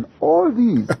services, and all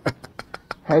these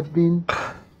had been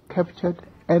captured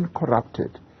and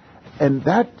corrupted, and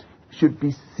that should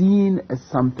be seen as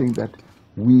something that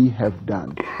we have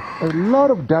done. A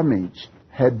lot of damage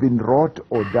had been wrought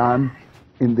or done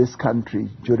in this country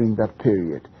during that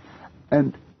period,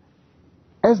 and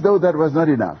as though that was not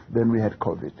enough, then we had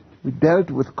COVID. We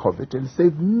dealt with COVID and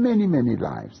saved many, many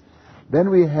lives. Then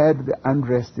we had the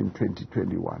unrest in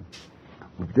 2021.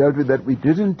 We've dealt with that. We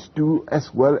didn't do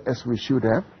as well as we should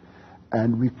have,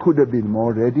 and we could have been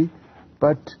more ready.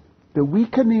 But the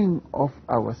weakening of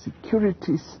our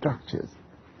security structures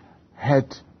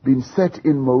had been set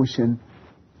in motion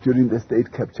during the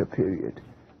state capture period.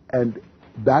 And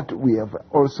that we have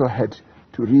also had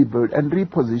to rebuild and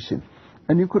reposition.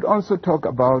 And you could also talk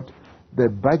about the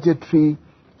budgetary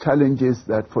challenges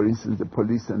that, for instance, the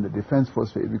police and the defense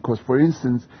force face. Because, for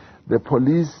instance, the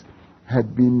police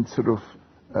had been sort of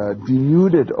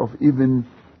denuded of even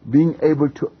being able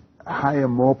to hire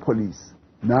more police.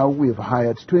 Now we've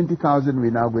hired 20,000,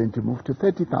 we're now going to move to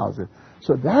 30,000.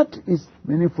 So that is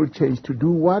meaningful change to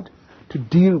do what? To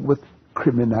deal with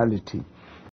criminality.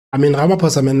 I mean,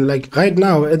 Ramaphosa, man, like right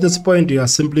now, at this point, you are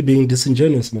simply being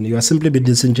disingenuous, man. You are simply being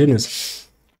disingenuous.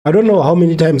 I don't know how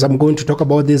many times I'm going to talk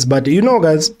about this, but you know,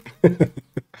 guys,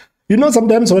 you know,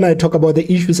 sometimes when I talk about the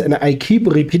issues and I keep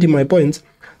repeating my points,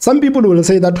 some people will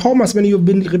say that, Thomas, when you've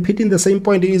been repeating the same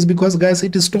point, it is because, guys,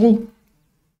 it is true.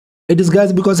 It is,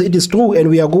 guys, because it is true, and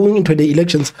we are going into the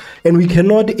elections, and we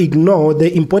cannot ignore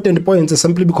the important points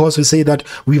simply because we say that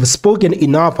we've spoken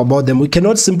enough about them. We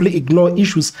cannot simply ignore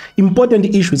issues,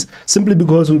 important issues, simply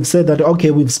because we've said that,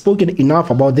 okay, we've spoken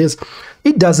enough about this.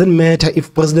 It doesn't matter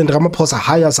if President Ramaphosa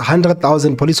hires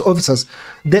 100,000 police officers.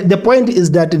 The point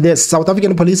is that the South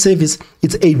African Police Service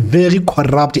is a very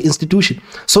corrupt institution.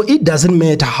 So it doesn't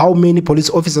matter how many police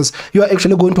officers you are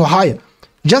actually going to hire.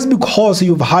 Just because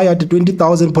you've hired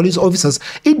 20,000 police officers,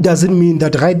 it doesn't mean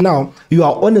that right now you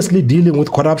are honestly dealing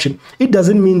with corruption. It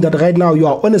doesn't mean that right now you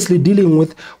are honestly dealing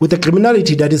with the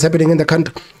criminality that is happening in the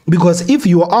country. Because if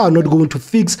you are not going to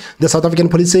fix the South African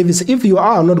Police Service, if you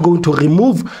are not going to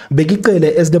remove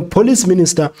Bekele as the police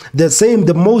minister,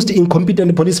 the most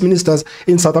incompetent police ministers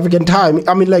in South African time,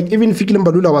 I mean, like, even Fikile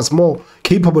Mbalula was more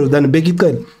capable than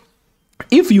Bekele.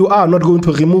 If you are not going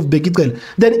to remove Bekele,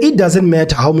 then it doesn't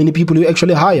matter how many people you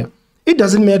actually hire. It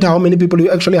doesn't matter how many people you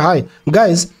actually hire.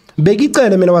 Guys,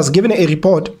 Bekele, I mean, was given a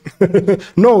report.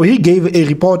 No, he gave a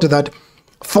report that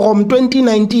from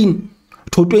 2019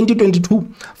 to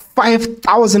 2022,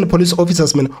 5,000 police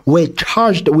officers, man, were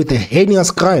charged with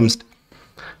heinous crimes.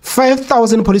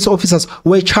 5,000 police officers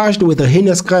were charged with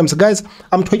heinous crimes. Guys,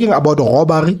 I'm talking about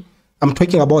robbery. I'm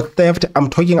talking about theft. I'm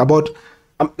talking about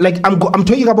I'm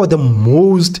talking about the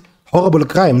most horrible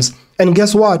crimes. And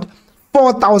guess what?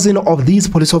 4,000 of these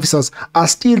police officers are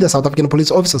still the South African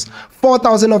police officers.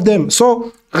 4,000 of them.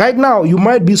 So right now, you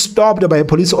might be stopped by a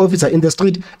police officer in the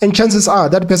street, and chances are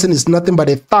that person is nothing but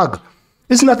a thug.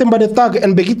 It's nothing but a thug.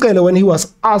 And Bekele, when he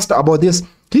was asked about this,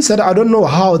 he said, I don't know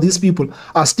how these people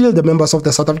are still the members of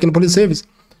the South African Police Service.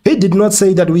 He did not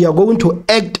say that we are going to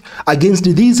act against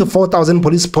these 4,000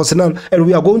 police personnel and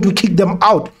we are going to kick them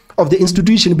out of the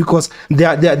institution because they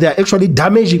are actually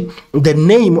damaging the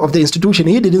name of the institution.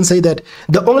 He didn't say that.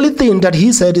 The only thing that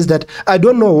he said is that I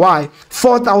don't know why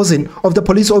 4,000 of the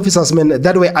police officers, men,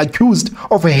 that were accused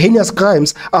of heinous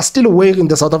crimes are still wearing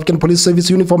the South African Police Service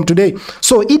uniform today.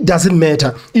 So it doesn't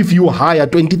matter if you hire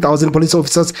 20,000 police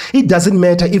officers. It doesn't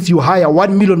matter if you hire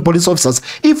 1 million police officers.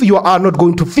 If you are not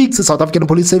going to fix the South African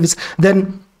Police Service,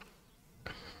 then...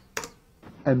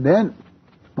 And then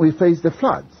we face the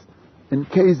floods in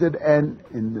KZN,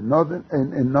 in the northern,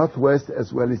 in northwest,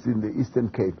 as well as in the Eastern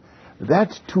Cape.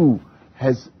 That too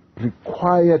has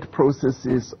required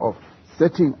processes of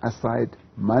setting aside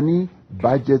money,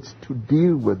 budgets to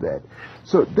deal with that.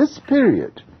 So this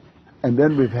period, and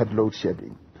then we've had load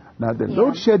shedding. Now the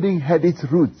load shedding had its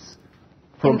roots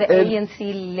from in the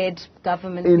ANC-led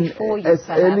government before you, as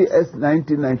early as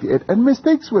 1998, and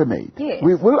mistakes were made. Yes.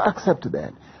 We will accept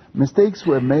that. Mistakes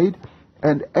were made.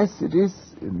 And as it is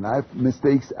in life,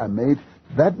 mistakes are made.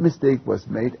 That mistake was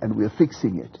made, and we're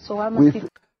fixing it. So why must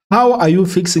how are you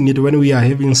fixing it when we are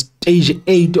having stage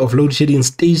 8 of load shedding,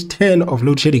 stage 10 of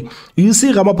load shedding? You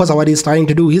see Ramaphosa, what he's trying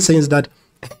to do, he says that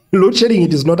load shedding,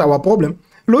 it is not our problem.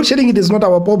 Load shedding, it is not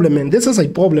our problem, and this is a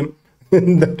problem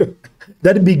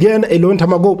that began a long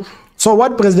time ago. So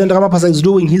what President Ramaphosa is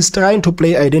doing, he's trying to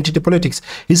play identity politics.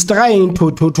 He's trying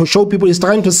to show people, he's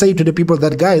trying to say to the people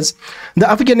that, guys, the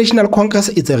African National Congress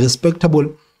is a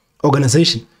respectable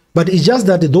organization. But it's just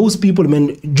that those people,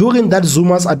 man, during that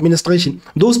Zuma's administration,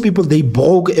 those people, they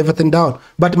broke everything down.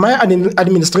 But my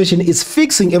administration is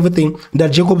fixing everything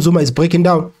that Jacob Zuma is breaking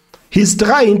down. He's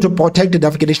trying to protect the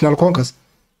African National Congress.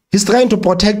 He's trying to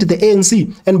protect the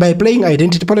ANC, and by playing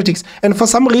identity politics. And for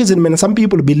some reason, man, some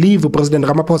people believe President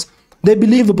Ramaphosa. They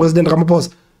believe President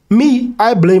Ramaphosa. Me,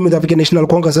 I blame the African National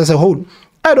Congress as a whole.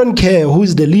 I don't care who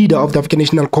is the leader of the African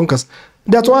National Congress.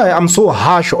 That's why I'm so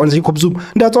harsh on Jacob Zuma.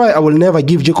 That's why I will never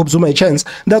give Jacob Zuma a chance.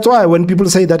 That's why when people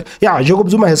say that, yeah, Jacob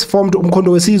Zuma has formed Umkhonto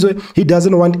Wesizwe, he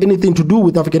doesn't want anything to do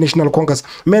with the African National Congress.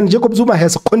 Man, Jacob Zuma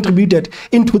has contributed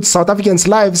into South Africans'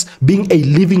 lives being a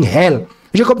living hell.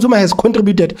 Jacob Zuma has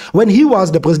contributed when he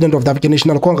was the president of the African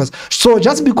National Congress. So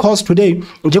just because today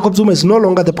Jacob Zuma is no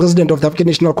longer the president of the African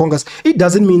National Congress, it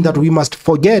doesn't mean that we must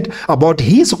forget about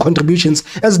his contributions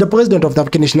as the president of the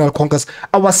African National Congress.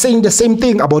 I was saying the same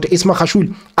thing about Isma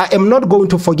Khashule. I am not going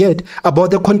to forget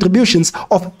about the contributions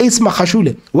of Isma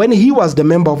Khashule when he was the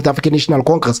member of the African National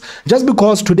Congress. Just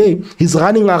because today he's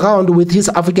running around with his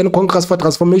African Congress for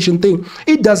Transformation thing,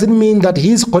 it doesn't mean that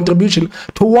his contribution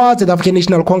towards the African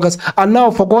National Congress are now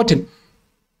forgotten.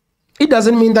 It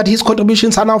doesn't mean that his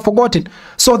contributions are now forgotten.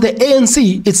 So the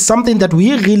ANC is something that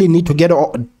we really need to get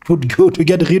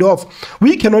rid of.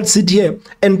 We cannot sit here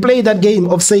and play that game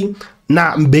of saying,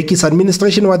 nah, Mbeki's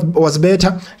administration was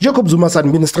better, Jacob Zuma's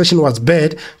administration was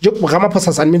bad,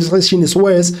 Ramaphosa's administration is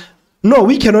worse. No,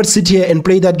 we cannot sit here and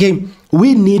play that game.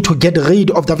 We need to get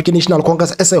rid of the African National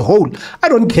Congress as a whole. I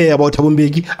don't care about Thabo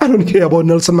Mbeki. I don't care about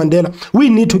Nelson Mandela. We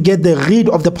need to get rid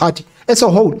of the party as a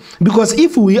whole. Because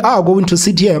if we are going to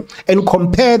sit here and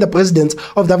compare the presidents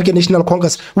of the African National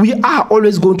Congress, we are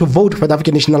always going to vote for the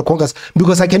African National Congress.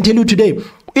 Because I can tell you today,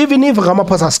 even if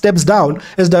Ramaphosa steps down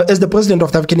as the president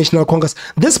of the African National Congress,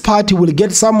 this party will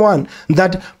get someone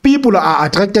that people are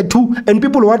attracted to. And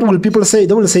people, what will people say?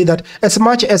 They will say that as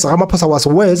much as Ramaphosa was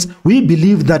worse, we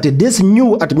believe that this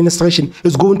new administration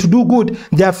is going to do good.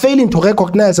 They are failing to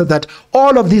recognize that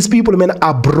all of these people,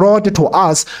 are brought to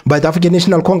us by the African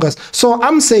National Congress. So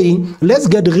I'm saying, let's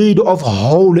get rid of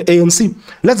whole ANC.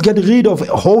 Let's get rid of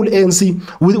whole ANC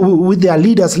with their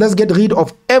leaders. Let's get rid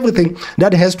of everything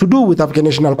that has to do with African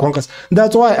National Congress.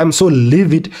 That's why I'm so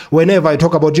livid whenever I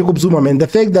talk about Jacob Zuma, man. The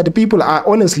fact that people are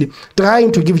honestly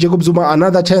trying to give Jacob Zuma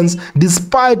another chance,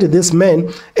 despite this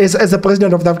man as the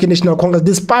president of the African National Congress,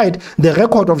 despite the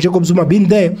record of Jacob Zuma being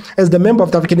there as the member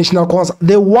of the African National Congress,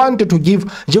 they wanted to give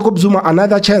Jacob Zuma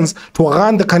another chance to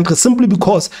run the country simply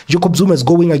because Jacob Zuma is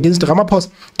going against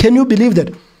Ramaphosa. Can you believe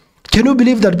that? Can you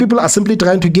believe that people are simply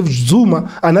trying to give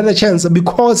Zuma another chance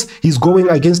because he's going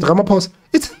against Ramaphosa?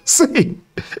 It's insane.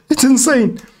 It's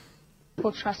insane.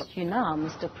 People trust you now,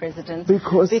 Mr. President,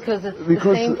 because it's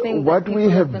the same thing what that we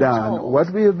have been done, told.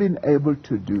 what we have been able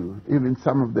to do, even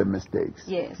some of the mistakes,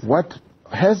 Yes. what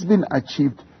has been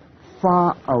achieved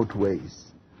far outweighs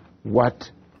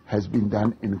what has been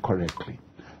done incorrectly,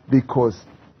 because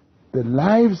the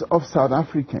lives of South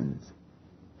Africans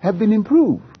have been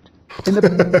improved.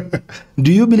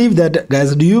 Do you believe that,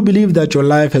 guys? Do you believe that your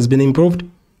life has been improved?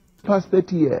 Past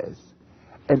 30 years.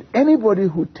 And anybody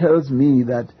who tells me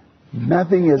that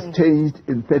nothing has changed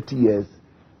in 30 years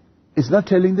is not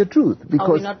telling the truth. Are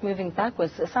Because we not moving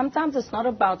backwards? Sometimes it's not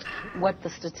about what the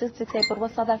statistics say, but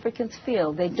what South Africans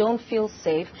feel. They don't feel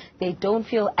safe. They don't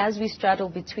feel, as we straddle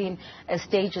between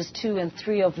stages 2 and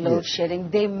 3 of load shedding,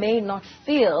 they may not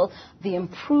feel the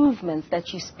improvements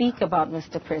that you speak about,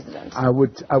 Mr. President. I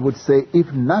would say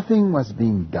if nothing was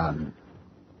being done,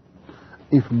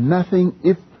 if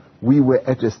we were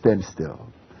at a standstill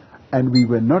and we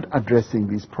were not addressing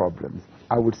these problems,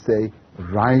 I would say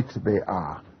right they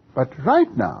are. But right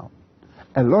now,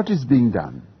 a lot is being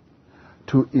done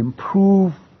to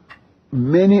improve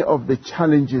many of the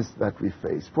challenges that we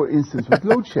face. For instance, with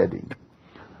load shedding,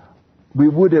 we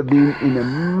would have been in a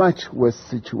much worse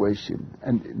situation.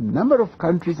 And a number of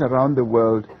countries around the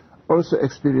world also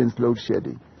experience load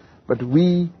shedding. But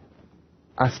we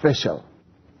are special,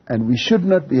 and we should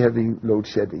not be having load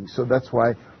shedding. So that's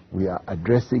why we are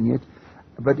addressing it.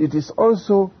 But it is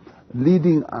also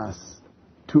leading us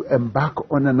to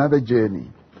embark on another journey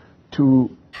to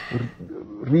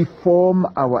reform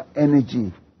our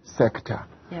energy sector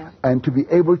and to be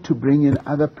able to bring in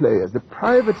other players. The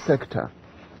private sector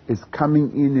is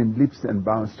coming in leaps and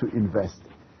bounds to invest.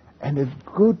 And a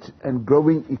good and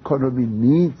growing economy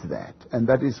needs that. And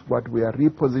that is what we are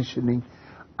repositioning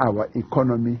our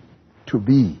economy to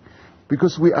be.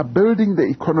 Because we are building the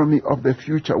economy of the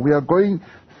future. We are going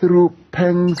through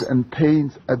pangs and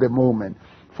pains at the moment.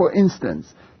 For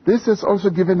instance, this has also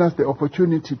given us the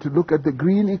opportunity to look at the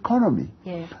green economy.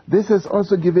 Yes. This has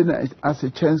also given us a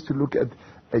chance to look at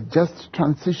a just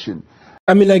transition.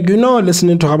 I mean,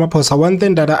 listening to Ramaphosa, one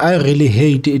thing that I really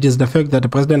hate, it is the fact that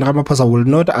President Ramaphosa will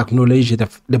not acknowledge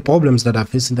the problems that are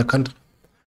facing the country.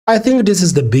 I think this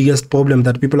is the biggest problem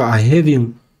that people are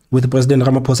having with President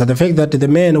Ramaphosa, the fact that the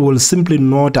man will simply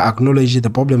not acknowledge the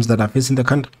problems that are facing the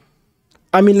country.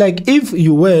 I mean, if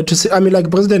you were to say,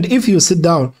 President, if you sit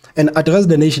down and address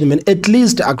the nation, at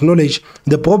least acknowledge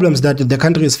the problems that the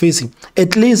country is facing.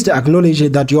 At least acknowledge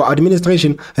that your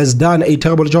administration has done a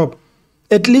terrible job.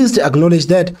 At least acknowledge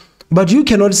that. But you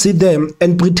cannot sit there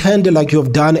and pretend like you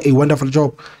have done a wonderful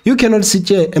job. You cannot sit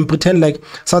here and pretend like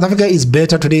South Africa is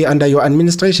better today under your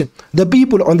administration. The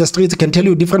people on the streets can tell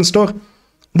you a different story.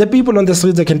 The people on the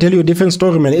streets, they can tell you a different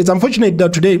story, man. It's unfortunate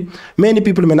that today, many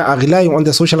people, man, are relying on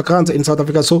the social grants in South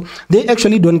Africa. So they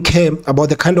actually don't care about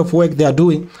the kind of work they are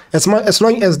doing. As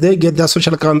long as they get their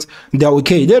social grants, they are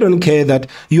okay. They don't care that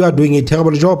you are doing a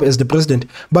terrible job as the president.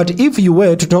 But if you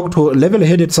were to talk to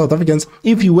level-headed South Africans,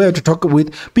 if you were to talk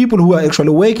with people who are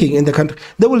actually working in the country,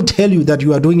 they will tell you that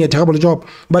you are doing a terrible job.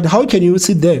 But how can you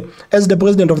sit there as the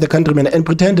president of the country, man, and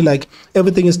pretend like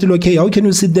everything is still okay? How can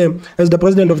you sit there as the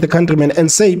president of the country, man, and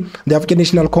say the African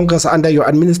National Congress under your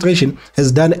administration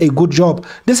has done a good job?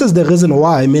 This is the reason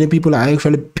why many people are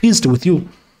actually pissed with you.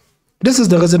 This is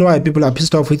the reason why people are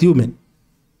pissed off with you, man.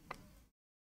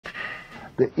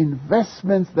 The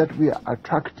investments that we are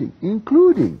attracting,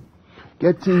 including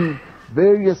getting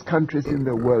various countries in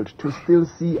the world to still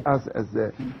see us as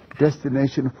a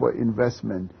destination for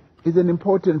investment is an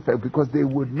important fact, because they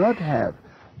would not have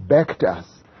backed us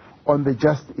on the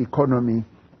just economy,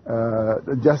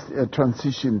 just a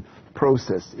transition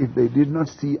process if they did not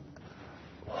see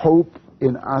hope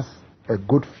in us, a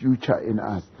good future in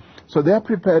us. So they are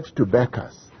prepared to back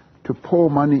us, to pour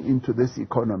money into this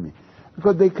economy,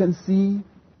 because they can see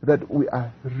that we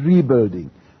are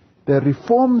rebuilding. The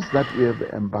reforms that we have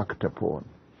embarked upon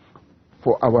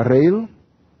for our rail,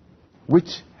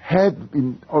 which had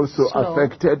been also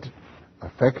affected,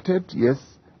 yes,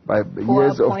 by poor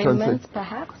years of appointments,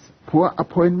 perhaps? Poor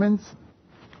appointments,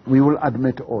 we will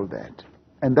admit all that.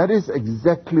 And that is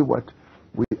exactly what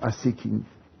we are seeking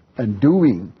and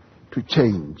doing to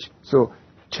change. So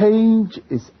change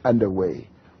is underway.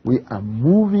 We are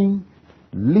moving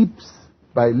leaps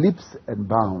by leaps and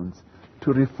bounds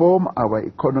to reform our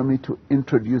economy, to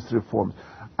introduce reforms.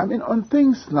 I mean, on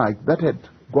things like that had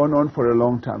gone on for a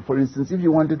long time. For instance, if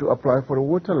you wanted to apply for a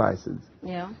water license,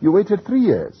 you waited 3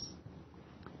 years.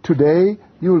 Today,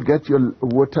 you will get your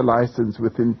water license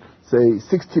within, say,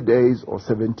 60 days or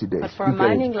 70 days. But for a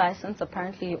mining license,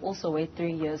 apparently you also wait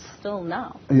 3 years still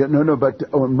now. Yeah, no, but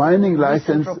on mining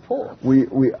license,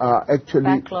 we are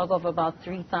actually... Backlog of about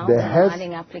 3,000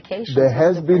 mining applications. There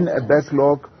has been a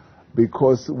backlog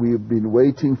because we've been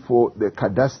waiting for the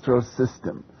cadastral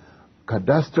system.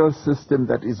 Cadastral system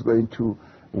that is going to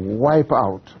wipe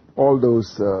out all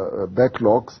those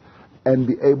backlogs and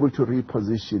be able to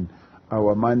reposition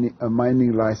our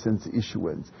mining license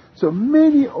issuance. So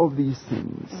many of these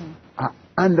things are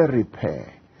under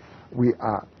repair. We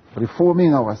are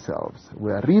reforming ourselves,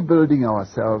 we are rebuilding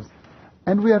ourselves,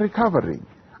 and we are recovering.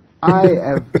 I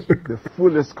have the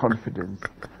fullest confidence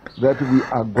that we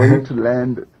are going to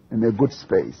land in a good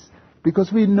space,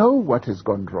 because we know what has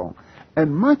gone wrong.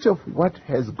 And much of what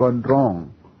has gone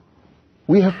wrong,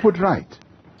 we have put right.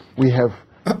 We have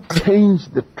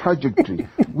changed the trajectory.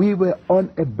 We were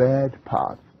on a bad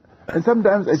path. And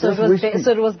sometimes I just wish...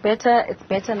 So it was better, it's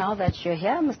better now that you're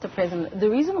here, Mr. President. The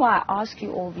reason why I ask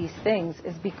you all these things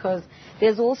is because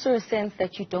there's also a sense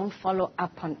that you don't follow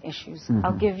up on issues.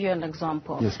 I'll give you an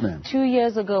example. Yes, ma'am. 2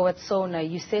 years ago at SONA,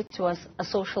 you said to us a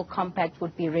social compact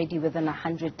would be ready within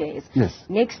 100 days. Yes.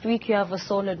 Next week you have a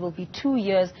SONA, it will be 2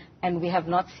 years, and we have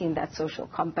not seen that social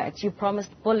compact. You promised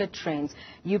bullet trains.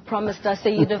 You promised us a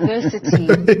university.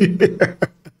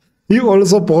 You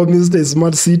also promised a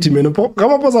smart city, man.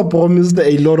 Ramaphosa promised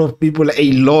a lot of people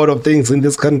a lot of things in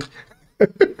this country.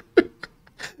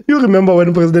 You remember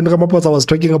when President Ramaphosa was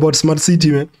talking about smart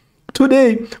city, man?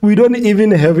 Today, we don't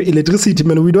even have electricity,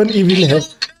 man. We don't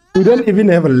even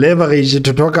have leverage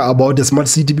to talk about the smart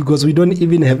city because we don't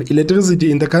even have electricity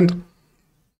in the country.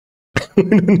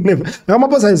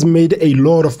 Ramaphosa has made a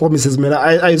lot of promises, man.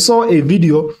 I saw a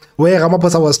video where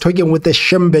Ramaphosa was talking with the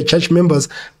Shembe church members,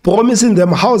 promising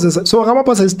them houses. So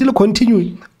Ramaphosa is still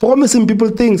continuing, promising people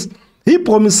things. He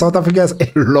promised South Africa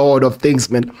a lot of things,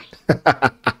 man.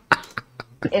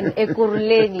 In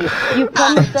Ekurhuleni, you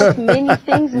promised us many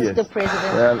things, Mr.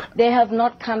 President. Well, they have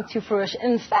not come to fruition.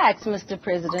 In fact, Mr.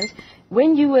 President,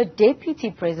 when you were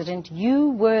deputy president,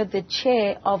 you were the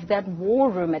chair of that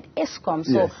war room at Eskom.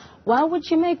 So why would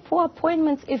you make poor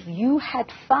appointments if you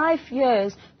had 5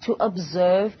 years to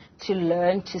observe, to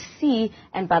learn, to see,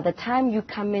 and by the time you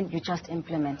come in, you just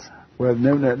implement? Well,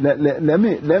 no,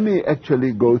 let me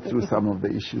actually go through some of the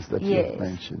issues that you have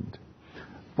mentioned.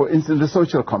 For instance, the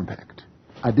social compact.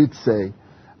 I did say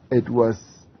it was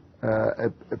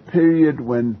a period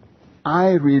when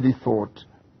I really thought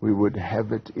we would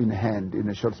have it in hand in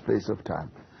a short space of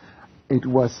time. It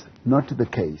was not the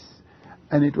case.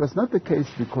 And it was not the case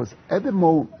because at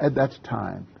that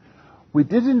time, we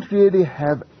didn't really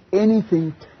have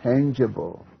anything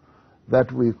tangible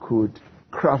that we could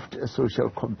craft a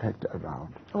social compact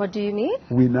around. What do you mean?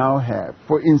 We now have,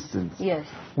 for instance,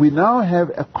 we now have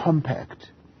a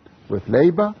compact with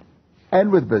labor and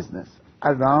with business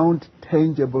around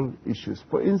tangible issues.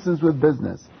 For instance, with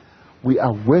business, we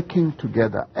are working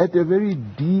together at a very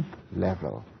deep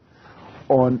level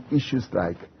on issues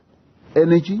like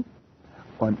energy,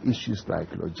 on issues like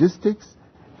logistics,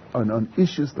 on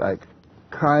issues like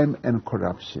crime and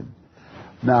corruption.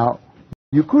 Now,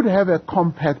 you could have a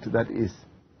compact that is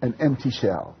an empty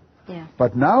shell.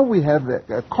 But now we have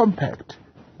a compact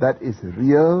that is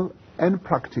real and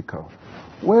practical,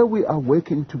 where we are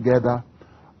working together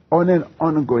on an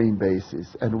ongoing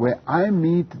basis, and where I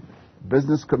meet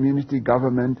business community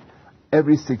government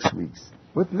every 6 weeks.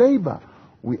 With labor,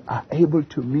 we are able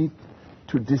to meet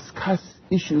to discuss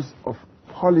issues of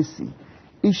policy,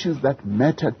 issues that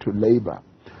matter to labor.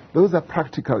 Those are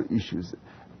practical issues.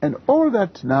 And all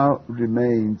that now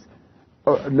remains.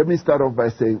 Let me start off by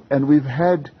saying, and we've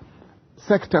had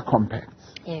sector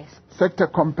compacts. Yes. Sector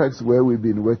compacts where we've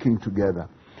been working together.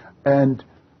 And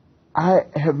I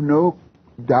have no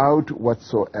doubt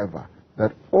whatsoever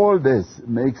that all this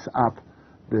makes up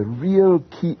the real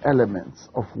key elements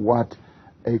of what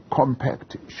a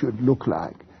compact should look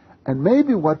like. And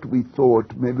maybe what we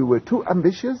thought, maybe we're too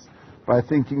ambitious by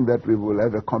thinking that we will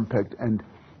have a compact, and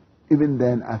even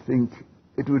then I think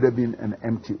it would have been an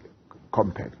empty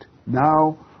compact.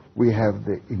 Now we have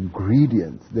the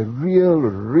ingredients, the real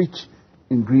rich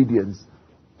ingredients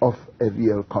of a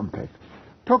real compact.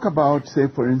 Talk about, say,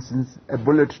 for instance, a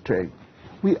bullet train.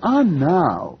 We are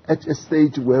now at a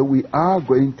stage where we are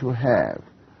going to have,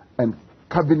 and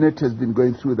Cabinet has been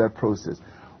going through that process,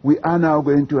 we are now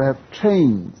going to have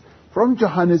trains from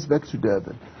Johannesburg to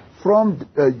Durban, from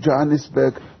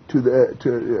Johannesburg to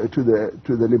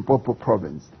the Limpopo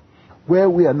province, where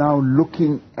we are now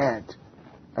looking at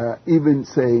even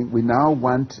saying we now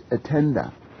want a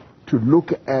tender to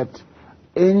look at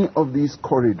any of these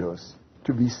corridors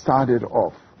to be started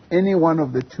off, any one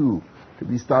of the two to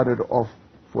be started off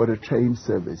for a train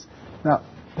service. Now,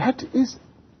 that is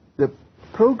the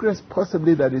progress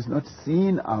possibly that is not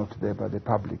seen out there by the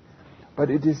public, but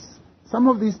it is. Some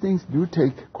of these things do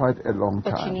take quite a long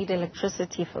time. But you need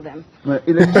electricity for them. Well,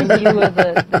 You were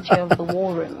the chair of the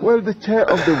war room. Well, the chair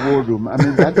of the war room, I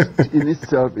mean, that in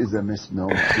itself is a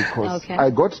misnomer, because I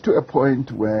got to a point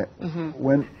where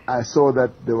when I saw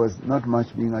that there was not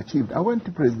much being achieved, I went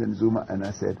to President Zuma and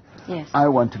I said, yes, I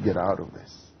want to get out of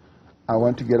this. I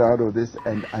want to get out of this,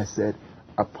 and I said,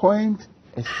 appoint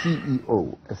a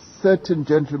CEO, a certain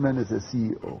gentleman as a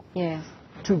CEO. Yes.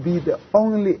 To be the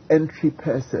only entry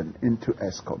person into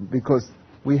Eskom, because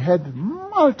we had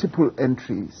multiple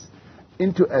entries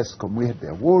into Eskom. We had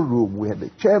the war room, we had the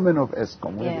chairman of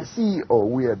Eskom, we had the CEO,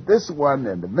 we had this one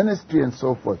and the ministry and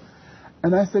so forth.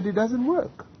 And I said, it doesn't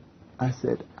work. I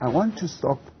said, I want to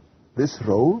stop this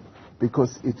role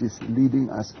because it is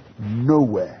leading us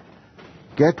nowhere.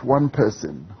 Get one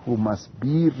person who must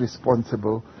be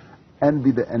responsible and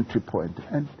be the entry point.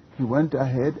 And he went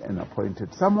ahead and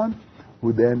appointed someone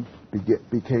who then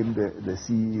became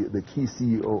the key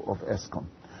CEO of Eskom.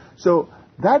 So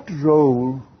that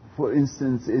role, for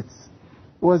instance,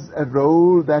 was a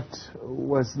role that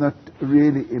was not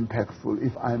really impactful,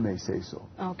 if I may say so.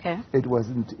 Okay. It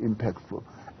wasn't impactful.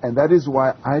 And that is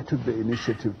why I took the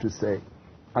initiative to say,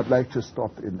 I'd like to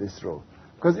stop in this role.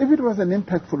 Because if it was an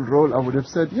impactful role, I would have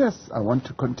said, yes, I want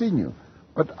to continue.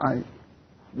 But I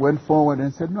went forward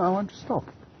and said, no, I want to stop.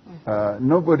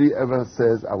 Nobody ever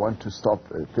says, I want to stop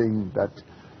a thing that,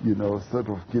 sort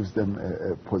of gives them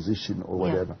a position or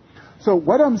whatever. So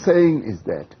what I'm saying is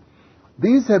that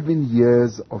these have been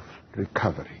years of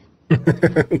recovery.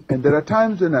 And there are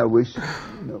times when I wish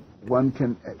one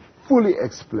can fully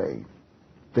explain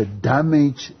the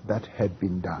damage that had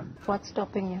been done. What's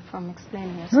stopping you from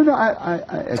explaining it? No,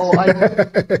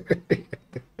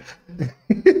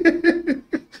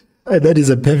 That is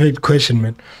a perfect question,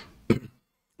 man.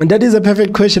 And that is a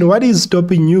perfect question. What is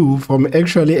stopping you from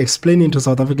actually explaining to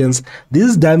South Africans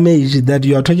this damage that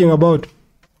you are talking about?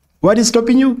 What is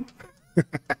stopping you?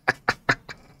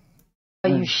 Are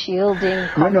you shielding?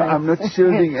 No, I'm not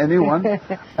shielding anyone.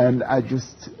 And I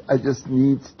just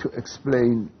need to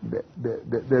explain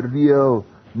the real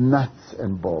nuts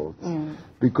and bolts.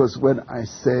 Because when I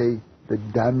say the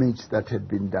damage that had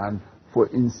been done, for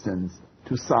instance,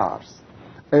 to SARS.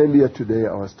 Earlier today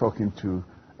I was talking to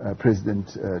President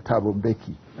Thabo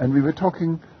Mbeki, and we were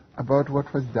talking about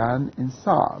what was done in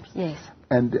SARS. Yes.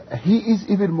 And he is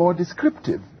even more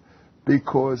descriptive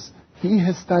because he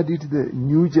has studied the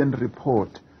Nugent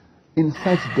report in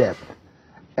such depth,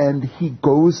 and he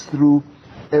goes through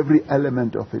every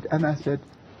element of it. And I said,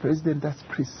 President, that's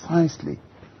precisely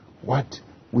what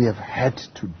we have had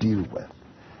to deal with.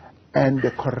 And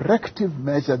the corrective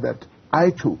measure that I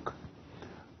took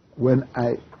when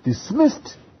I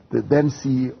dismissed the then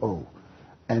CEO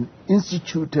and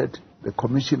instituted the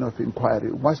Commission of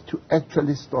Inquiry was to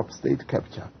actually stop state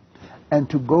capture and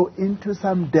to go into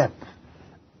some depth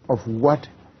of what.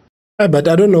 But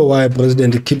I don't know why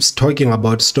President keeps talking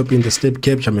about stopping the state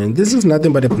capture, man. This is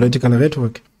nothing but a political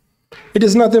rhetoric. It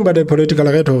is nothing but a political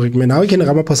rhetoric, man. How can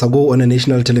Ramaphosa go on a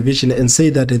national television and say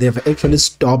that they have actually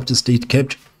stopped state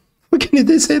capture? How can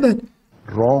they say that?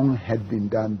 Wrong had been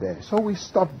done there. So we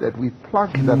stopped that. We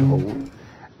plugged that hole.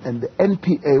 And the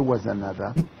NPA was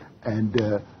another, and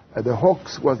the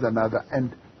Hawks was another,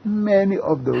 and many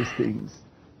of those things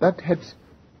that had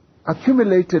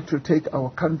accumulated to take our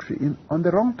country on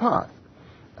the wrong path.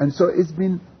 And so it's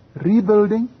been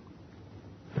rebuilding,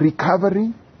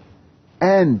 recovery,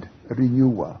 and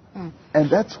renewal. And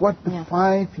that's what the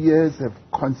 5 years have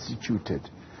constituted.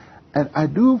 And I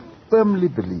do firmly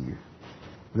believe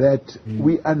that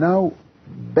we are now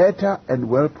better and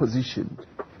well positioned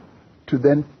to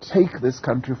then take this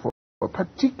country forward,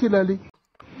 particularly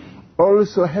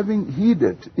also having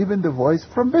heeded even the voice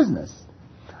from business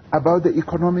about the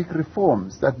economic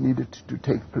reforms that needed to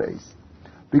take place.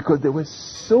 Because there were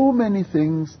so many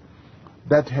things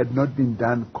that had not been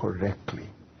done correctly,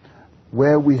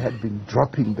 where we had been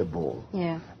dropping the ball.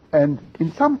 And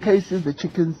in some cases, the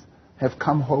chickens have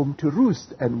come home to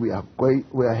roost, and we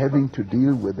are having to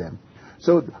deal with them.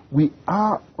 So we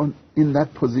are in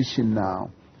that position now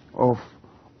of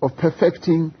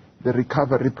perfecting the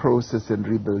recovery process and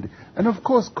rebuilding. And of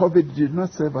course, COVID did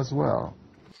not serve us well.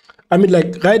 I mean,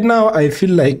 like, right now, I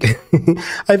feel like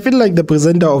I feel like the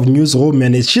presenter of Newsroom,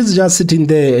 and she's just sitting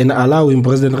there and allowing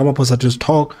President Ramaphosa to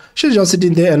talk. She's just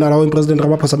sitting there and allowing President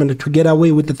Ramaphosa to get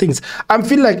away with the things. I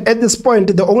feel like at this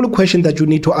point, the only question that you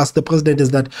need to ask the president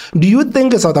is that, do you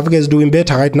think South Africa is doing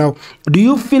better right now? Do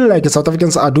you feel like South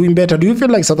Africans are doing better? Do you feel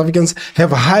like South Africans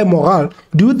have high morale?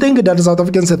 Do you think that South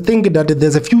Africans think that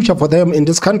there's a future for them in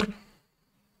this country?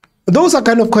 Those are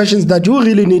kind of questions that you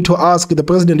really need to ask the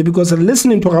president, because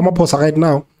listening to Ramaphosa right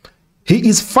now, he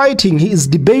is fighting, he is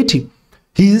debating,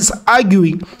 he is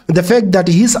arguing the fact that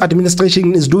his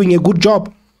administration is doing a good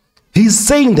job. He's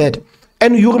saying that.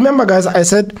 And you remember, guys, I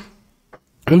said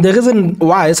the reason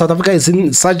why South Africa is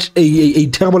in such a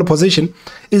terrible position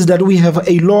is that we have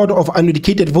a lot of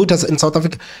uneducated voters in South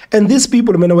Africa. And these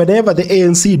people, whenever the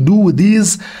ANC do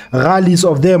these rallies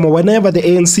of them, or whenever the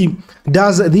ANC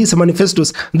does these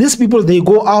manifestos, these people, they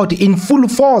go out in full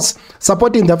force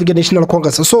supporting the African National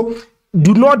Congress. So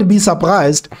do not be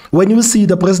surprised when you see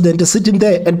the president sitting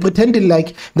there and pretending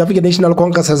like the African National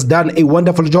Congress has done a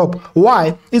wonderful job.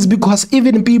 Why? It's because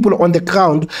even people on the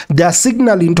ground, they are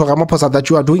signaling to Ramaphosa that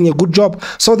you are doing a good job.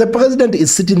 So the president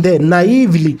is sitting there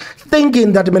naively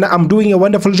thinking that, I'm doing a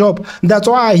wonderful job. That's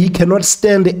why he cannot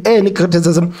stand any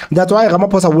criticism. That's why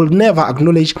Ramaphosa will never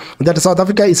acknowledge that South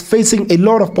Africa is facing a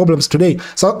lot of problems today.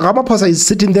 So Ramaphosa is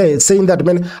sitting there saying that,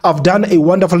 I've done a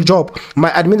wonderful job. My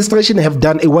administration have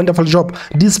done a wonderful job.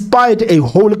 Despite a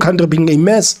whole country being a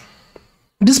mess.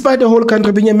 Despite the whole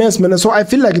country being a mess, man. So I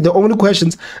feel like the only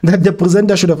questions that the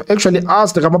presenter should have actually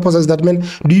asked Ramaphosa is that,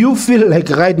 do you feel like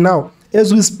right now,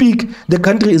 as we speak, the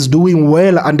country is doing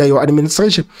well under your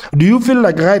administration? Do you feel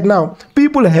like right now,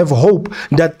 people have hope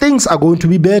that things are going to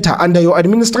be better under your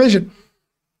administration?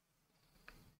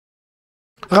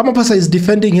 Ramaphosa is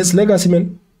defending his legacy,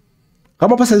 man.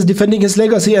 Ramaphosa is defending his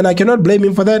legacy, and I cannot blame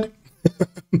him for that.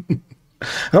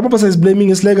 Ramaphosa is blaming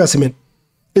his legacy, man.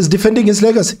 He's defending his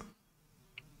legacy.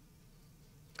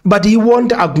 But he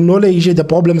won't acknowledge the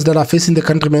problems that are facing the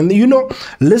country, man.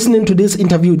 Listening to this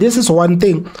interview, this is one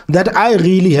thing that I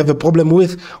really have a problem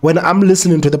with when I'm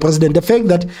listening to the president. The fact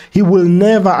that he will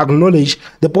never acknowledge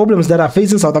the problems that are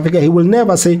facing South Africa. He will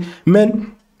never say,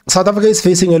 man, South Africa is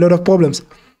facing a lot of problems.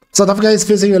 South Africa is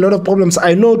facing a lot of problems.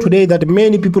 I know today that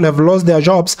many people have lost their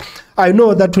jobs. I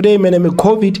know that today,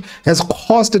 COVID has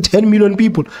caused 10 million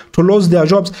people to lose their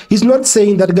jobs. He's not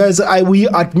saying that, guys, we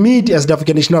admit as the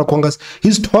African National Congress.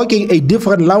 He's talking a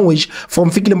different language from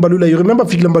Fikile Mbalula. You remember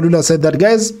Fikile Mbalula said that,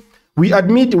 guys, we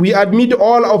admit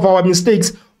all of our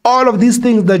mistakes. All of these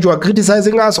things that you are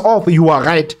criticizing us of, you are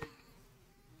right.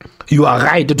 You are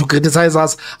right to criticize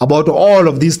us about all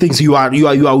of these things. You are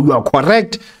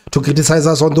correct to criticize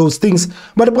us on those things.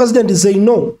 But the president is saying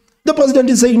no. The president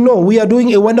is saying no. We are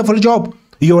doing a wonderful job.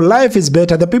 Your life is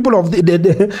better. The people of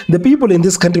the people in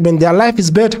this country, man, their life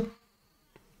is better.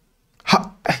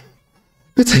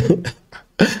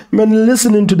 Man,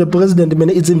 listening to the president, man,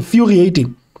 it's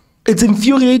infuriating. It's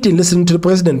infuriating listening to the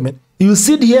president, man. You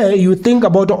sit here, you think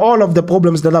about all of the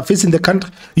problems that are facing the country.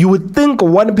 You would think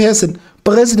one person,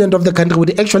 president of the country,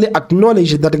 would actually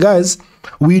acknowledge that, guys,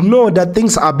 we know that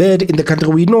things are bad in the country.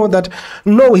 We know that.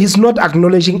 No, he's not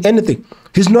acknowledging anything.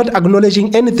 He's not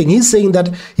acknowledging anything. He's saying that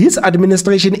his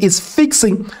administration is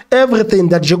fixing everything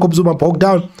that Jacob Zuma broke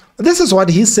down. This is what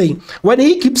he's saying. When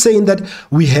he keeps saying that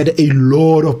we had a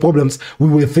lot of problems, we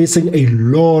were facing a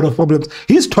lot of problems,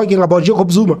 he's talking about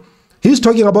Jacob Zuma. He's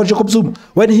talking about Jacob Zuma.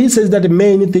 When he says that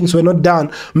many things were not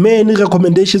done, many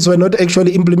recommendations were not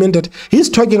actually implemented, he's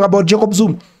talking about Jacob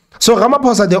Zuma. So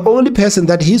Ramaphosa, the only person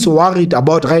that he's worried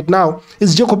about right now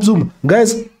is Jacob Zuma.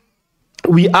 Guys,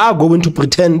 we are going to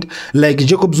pretend like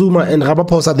Jacob Zuma and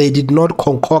Ramaphosa, they did not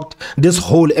concoct this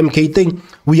whole MK thing.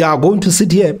 We are going to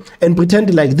sit here and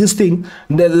pretend like this thing,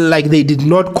 like they did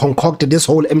not concoct this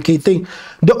whole MK thing.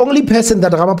 The only person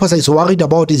that Ramaphosa is worried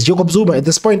about is Jacob Zuma at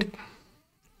this point.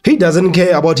 He doesn't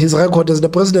care about his record as the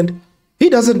president. He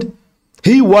doesn't.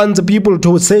 He wants people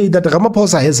to say that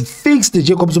Ramaphosa has fixed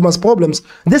Jacob Zuma's problems.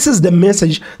 This is the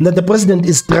message that the president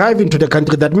is driving to the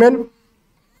country, that, man,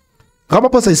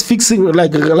 Ramaphosa is fixing,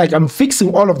 like I'm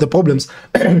fixing all of the problems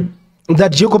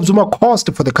that Jacob Zuma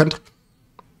caused for the country.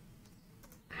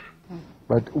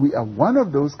 But we are one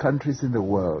of those countries in the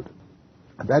world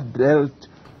that dealt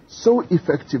so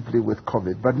effectively with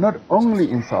COVID, but not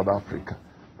only in South Africa,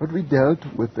 but we dealt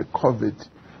with the COVID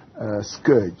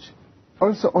scourge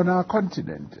also on our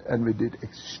continent, and we did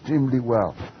extremely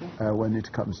well when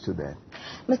it comes to that.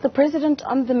 Mr. President,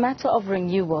 on the matter of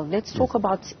renewal, let's talk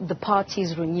about the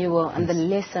party's renewal and the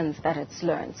lessons that it's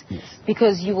learned.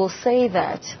 Because you will say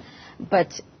that,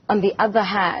 but on the other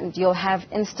hand, you'll have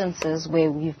instances where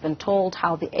we've been told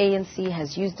how the ANC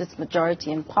has used its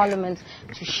majority in Parliament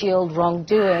to shield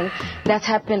wrongdoing. That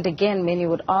happened again, many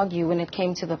would argue, when it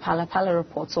came to the Phala Phala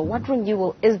report. So what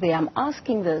renewal is there? I'm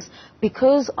asking this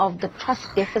because of the trust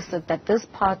deficit that this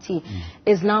party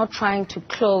is now trying to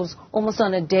close almost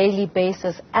on a daily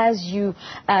basis as you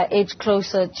edge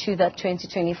closer to that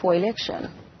 2024 election.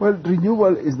 Well,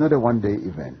 renewal is not a one-day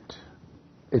event.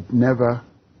 It never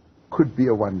could be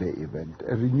a one-day event.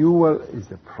 A renewal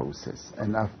is a process,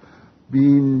 and I've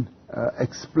been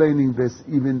explaining this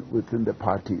even within the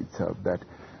party itself, that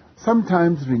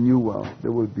sometimes renewal,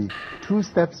 there will be 2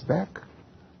 steps back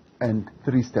and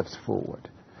 3 steps forward,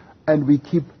 and we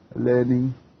keep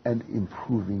learning and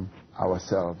improving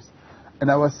ourselves. And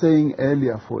I was saying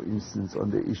earlier, for instance,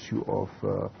 on the issue of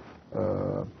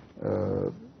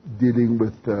dealing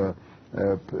with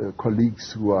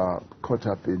colleagues who are caught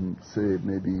up in, say,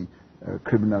 maybe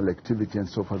criminal activity and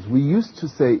so forth. We used to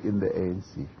say in the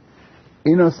ANC,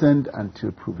 innocent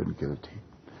until proven guilty.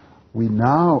 We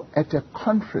now, at a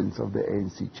conference of the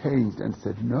ANC, changed and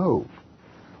said, no,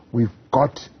 we've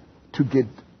got to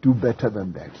do better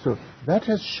than that. So that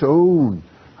has shown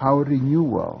how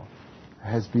renewal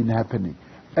has been happening.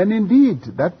 And indeed,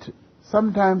 that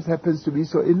sometimes happens to be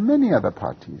so in many other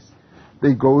parties.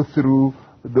 They go through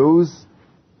those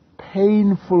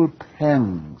painful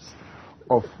pangs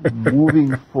of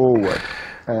moving forward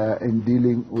in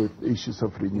dealing with issues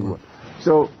of renewal.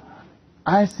 So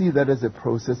I see that as a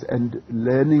process and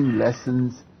learning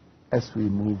lessons as we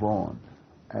move on.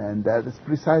 And that is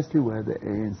precisely where the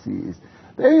ANC is.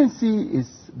 The ANC is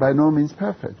by no means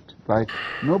perfect. Like,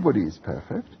 nobody is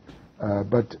perfect.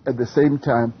 But at the same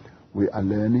time, we are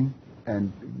learning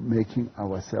and making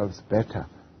ourselves better.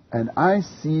 And I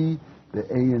see the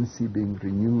ANC being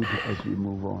renewed as we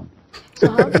move on.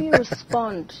 So how do you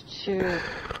respond to,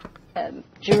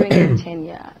 during your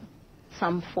tenure,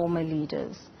 some former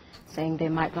leaders saying they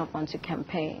might not want to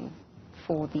campaign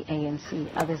for the ANC?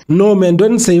 Others. No, man,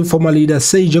 don't say former leaders.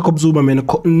 Say Jacob Zuma, man.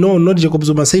 No, not Jacob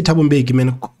Zuma. Say Thabo Mbeki,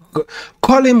 man.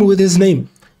 Call him with his name.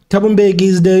 Thabo Mbeki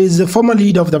is the former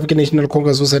leader of the African National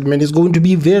Congress, who said, man, it's going to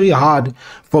be very hard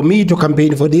for me to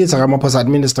campaign for this Ramaphosa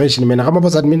administration. Man,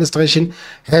 Ramaphosa administration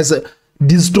has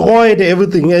destroyed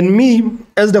everything. And me,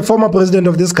 as the former president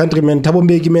of this country, man, Thabo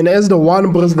Mbeki, man, as the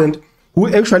one president who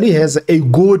actually has a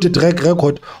good track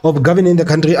record of governing the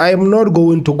country, I am not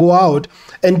going to go out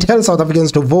and tell South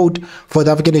Africans to vote for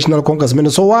the African National Congress. Man,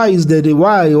 so why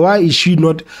is she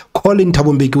not calling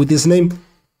Thabo Mbeki with his name?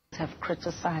 Have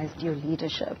criticized your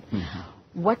leadership.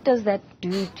 What does that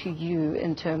do to you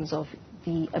in terms of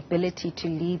the ability to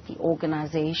lead the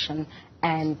organization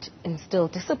and instill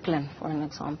discipline, for an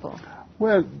example?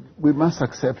 Well, we must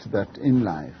accept that in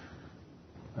life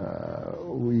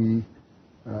we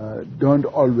don't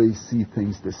always see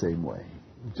things the same way.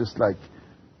 Just like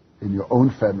in your own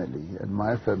family and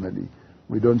my family,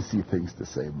 we don't see things the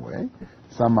same way.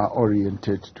 Some are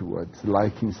oriented towards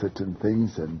liking certain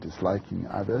things and disliking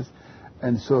others.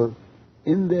 And so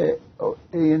in the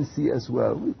ANC as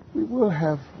well, we will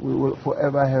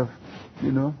forever have,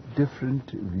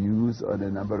 different views on a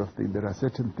number of things. There are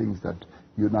certain things that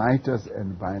unite us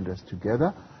and bind us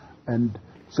together. And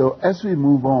so as we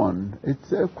move on,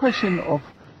 it's a question of,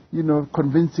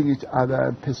 convincing each other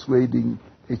and persuading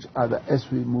each other as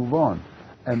we move on.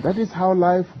 And that is how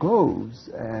life goes.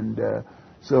 And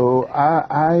so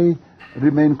I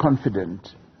remain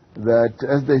confident that,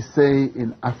 as they say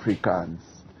in Afrikaans,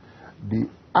 die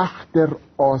agter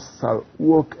ons sal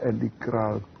ook in die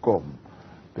kraal kom.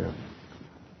 The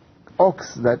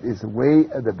ox that is way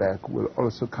at the back will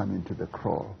also come into the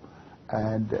kraal.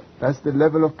 And that's the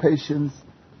level of patience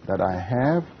that I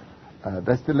have.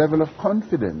 That's the level of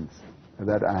confidence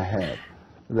that I have.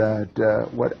 That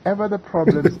whatever the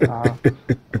problems are,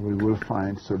 we will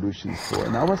find solutions for.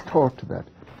 And I was taught that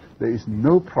there is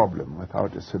no problem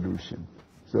without a solution.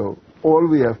 So all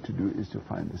we have to do is to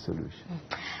find a solution.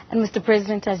 And Mr.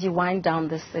 President, as you wind down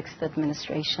the sixth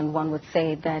administration, one would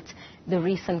say that the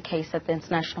recent case at the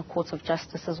International Court of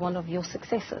Justice is one of your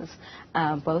successes,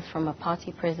 both from a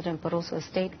party president but also a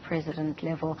state president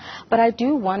level. But I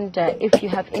do wonder if you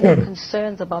have any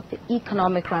concerns about the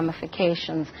economic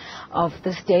ramifications of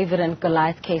this David and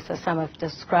Goliath case, as some have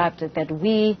described it, that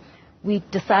we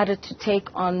decided to take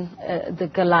on the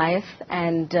Goliath,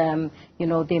 and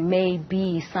there may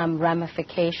be some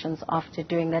ramifications after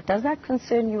doing that. Does that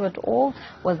concern you at all?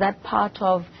 Was that part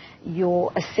of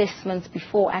your assessments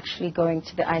before actually going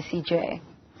to the ICJ?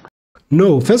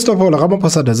 No, first of all,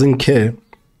 Ramaphosa doesn't care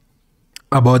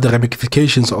about the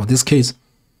ramifications of this case.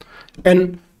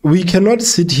 And we cannot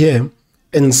sit here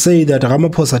and say that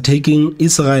Ramaphosa taking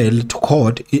Israel to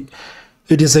court, it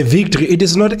is a victory. It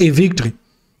is not a victory.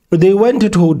 They went to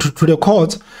the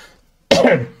courts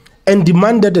and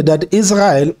demanded that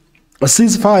Israel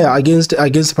cease fire against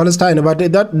Palestine, but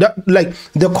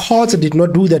the courts did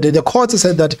not do that. The courts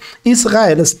said that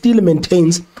Israel still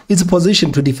maintains its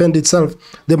position to defend itself.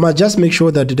 They must just make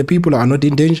sure that the people are not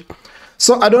in danger.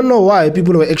 So I don't know why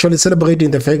people were actually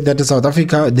celebrating the fact that South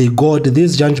Africa, they got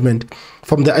this judgment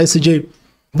from the ICJ.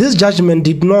 This judgment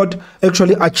did not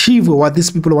actually achieve what these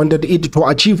people wanted it to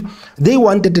achieve. They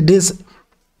wanted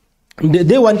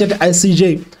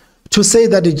ICJ to say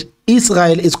that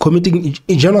Israel is committing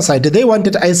genocide. They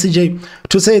wanted ICJ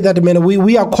to say that, man,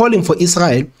 we are calling for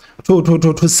Israel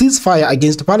to cease fire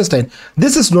against Palestine.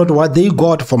 This is not what they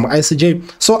got from ICJ.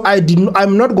 So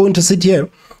I'm not going to sit here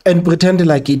and pretend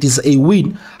like it is a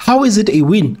win. How is it a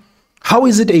win? How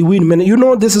is it a win, man?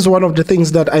 This is one of the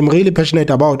things that I'm really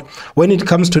passionate about when it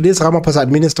comes to this Ramaphosa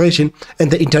administration and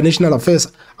the international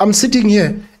affairs. I'm sitting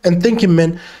here and thinking,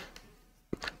 man,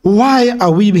 why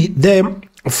are we there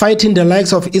fighting the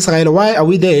likes of Israel? Why are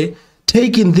we there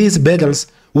taking these battles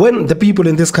when the people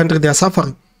in this country, they are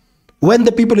suffering? When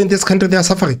the people in this country, they are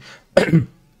suffering.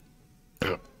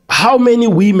 How many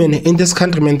women in this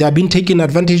country, man, they have been taken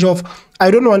advantage of? I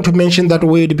don't want to mention that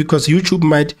word because YouTube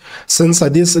might censor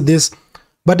this.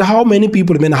 But how many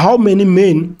people, man, how many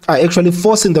men are actually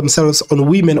forcing themselves on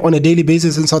women on a daily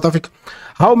basis in South Africa?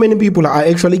 How many people are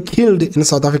actually killed in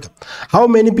South Africa? How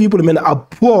many people, man, are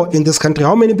poor in this country?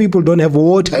 How many people don't have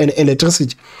water and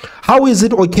electricity? How is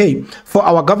it okay for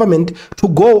our government to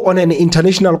go on an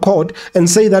international court and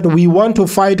say that we want to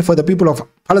fight for the people of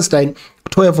Palestine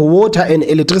to have water and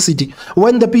electricity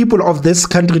when the people of this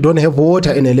country don't have water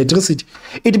and electricity?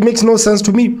 It makes no sense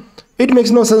to me. It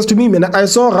makes no sense to me, man. I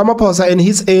saw Ramaphosa and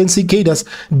his ANC cadres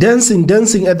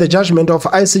dancing at the judgment of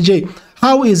ICJ.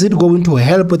 How is it going to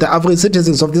help the average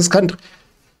citizens of this country?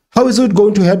 How is it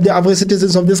going to help the average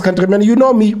citizens of this country, man? You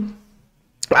know me.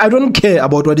 I don't care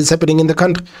about what is happening in the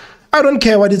country. I don't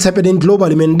care what is happening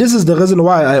globally, man. This is the reason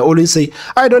why I always say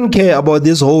I don't care about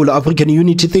this whole African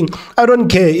unity thing. I don't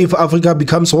care if Africa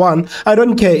becomes one. I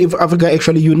don't care if Africa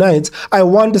actually unites. I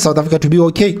want South Africa to be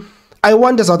okay. I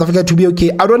want South Africa to be okay.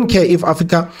 I don't care if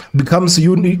Africa becomes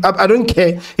I don't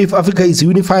care if Africa is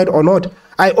unified or not.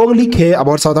 I only care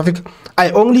about South Africa.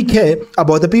 I only care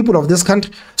about the people of this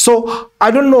country. So I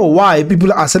don't know why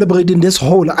people are celebrating this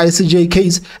whole ICJ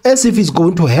case as if it's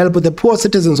going to help the poor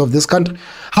citizens of this country.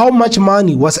 How much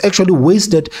money was actually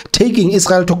wasted taking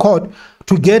Israel to court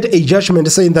to get a judgment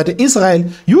saying that Israel,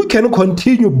 you can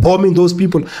continue bombing those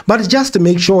people, but just to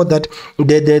make sure that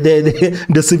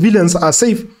the civilians are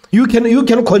safe. You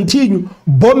can continue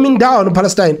bombing down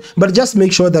Palestine, but just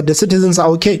make sure that the citizens are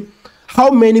okay. How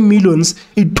many millions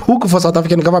it took for South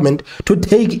African government to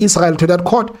take Israel to that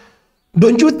court?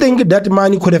 Don't you think that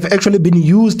money could have actually been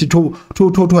used to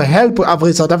help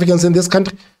average South Africans in this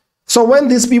country? So when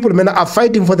these people, man, are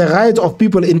fighting for the rights of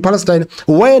people in Palestine,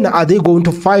 when are they going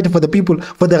to fight for the people,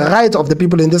 for the rights of the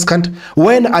people in this country?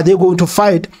 When are they going to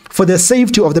fight for the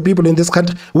safety of the people in this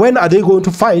country? When are they going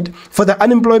to fight for the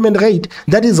unemployment rate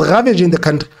that is ravaging the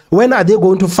country? When are they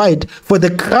going to fight for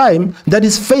the crime that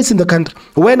is facing the country?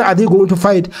 When are they going to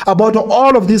fight about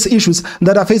all of these issues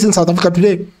that are facing South Africa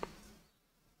today?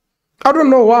 I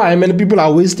don't know why many people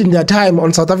are wasting their time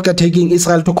on South Africa taking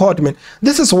Israel to court, man.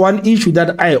 This is one issue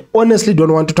that I honestly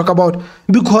don't want to talk about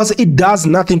because it does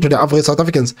nothing to the average South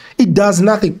Africans. It does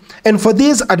nothing. And for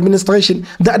this administration,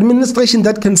 the administration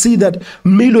that can see that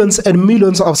millions and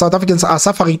millions of South Africans are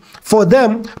suffering, for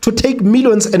them to take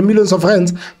millions and millions of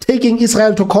rands taking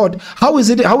Israel to court, how is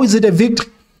it a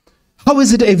victory? How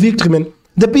is it a victory, man?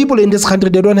 The people in this country,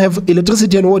 they don't have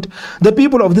electricity and water. The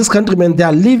people of this country, man, they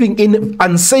are living in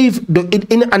unsafe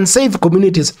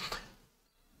communities.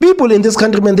 People in this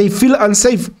country, man, they feel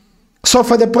unsafe. So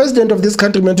for the president of this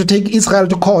country, man, to take Israel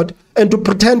to court and to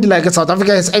pretend like South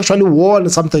Africa has actually won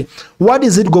something, what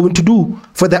is it going to do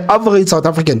for the average South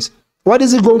Africans? What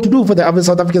is it going to do for the average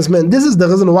South Africans, man? This is the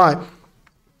reason why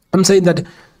I'm saying that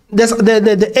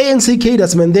the ANC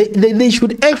cadres, man, they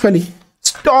should actually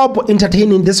stop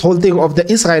entertaining this whole thing of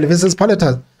the Israel versus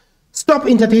Palestine. Stop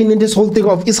entertaining this whole thing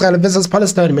of Israel versus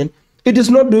Palestine, man. It is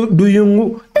not doing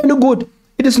you any good.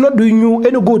 It is not doing you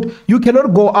any good. You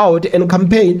cannot go out and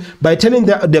campaign by telling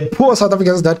the poor South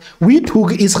Africans that we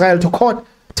took Israel to court.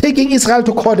 Taking Israel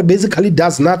to court basically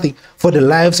does nothing for the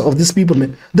lives of these people,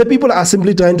 man. The people are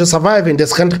simply trying to survive in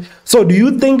this country. So do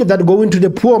you think that going to the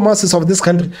poor masses of this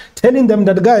country, telling them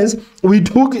that, guys, we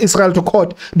took Israel to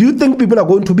court, do you think people are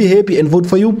going to be happy and vote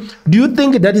for you? Do you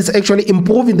think that is actually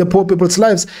improving the poor people's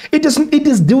lives? It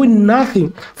is doing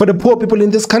nothing for the poor people in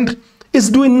this country. It's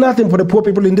doing nothing for the poor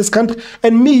people in this country.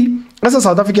 And me, as a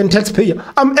South African taxpayer,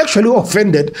 I'm actually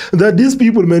offended that these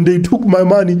people, man, they took my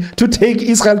money to take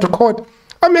Israel to court.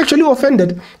 I'm actually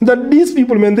offended that these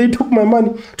people, man, they took my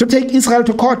money to take Israel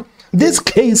to court. This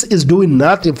case is doing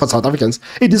nothing for South Africans.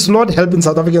 It is not helping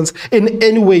South Africans in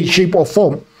any way, shape, or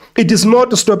form. It is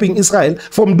not stopping Israel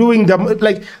from doing them.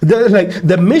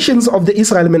 The missions of the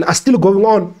Israel men are still going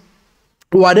on.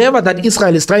 Whatever that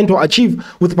Israel is trying to achieve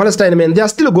with Palestine, man, they are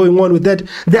still going on with that.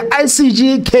 The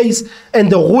ICJ case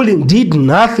and the ruling did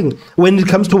nothing when it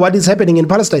comes to what is happening in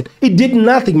Palestine. It did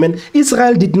nothing, man.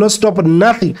 Israel did not stop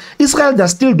nothing. Israel, they're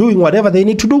still doing whatever they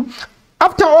need to do.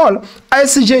 After all,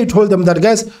 ICJ told them that,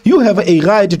 guys, you have a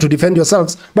right to defend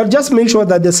yourselves, but just make sure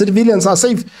that the civilians are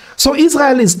safe. So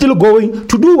Israel is still going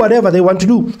to do whatever they want to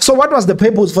do. So what was the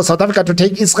purpose for South Africa to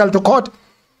take Israel to court?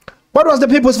 What was the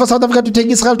purpose for South Africa to take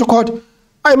Israel to court?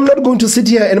 I'm not going to sit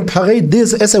here and parade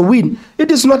this as a win. It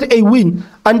is not a win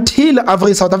until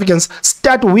average South Africans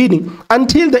start winning,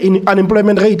 until the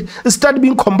unemployment rate start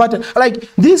being combated.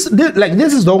 This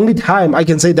is the only time I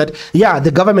can say that, yeah, the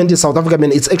government in South Africa,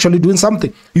 man, it's actually doing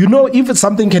something. You know, if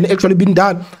something can actually be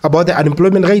done about the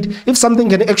unemployment rate, if something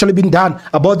can actually be done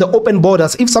about the open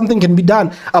borders, if something can be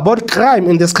done about crime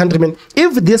in this country, man,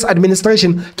 if this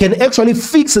administration can actually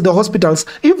fix the hospitals,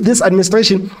 if this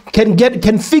administration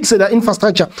can fix the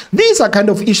infrastructure, these are kind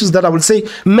of issues that I will say,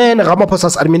 man,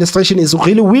 Ramaphosa's administration is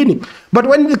really winning. But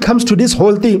when it comes to this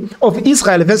whole thing of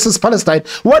Israel versus Palestine,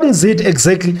 what is it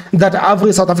exactly that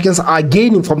average South Africans are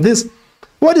gaining from this?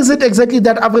 What is it exactly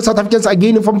that average South Africans are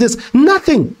gaining from this?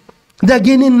 Nothing. They're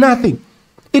gaining nothing.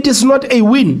 It is not a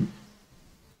win.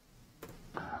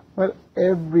 Well,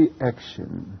 every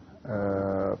action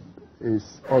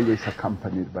is always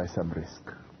accompanied by some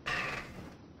risk.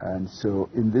 And so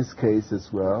in this case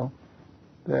as well,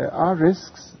 there are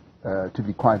risks, to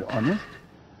be quite honest,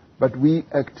 but we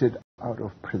acted out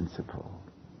of principle.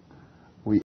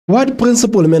 What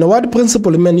principle, man? What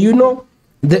principle, man? You know,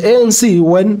 the ANC,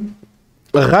 when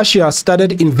Russia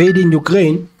started invading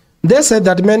Ukraine, they said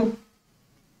that, man,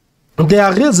 there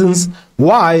are reasons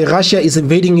why Russia is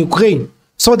invading Ukraine.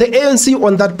 So the ANC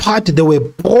on that part, they were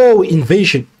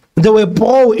pro-invasion. They were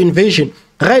pro-invasion.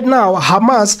 Right now,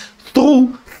 Hamas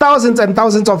threw thousands and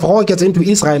thousands of rockets into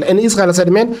Israel, and Israel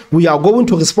said, man, we are going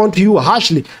to respond to you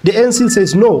harshly. The ANC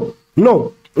says, no,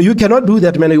 you cannot do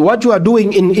that, man. What you are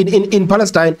doing in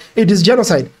Palestine, it is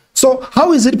genocide. So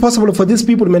how is it possible for these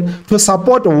people, man, to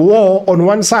support war on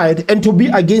one side and to be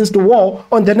against war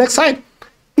on the next side?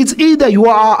 It's either you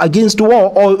are against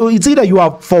war, or it's either you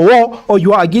are for war or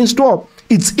you are against war.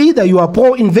 It's either you are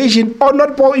pro-invasion or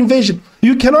not pro-invasion.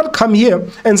 You cannot come here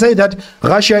and say that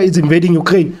Russia is invading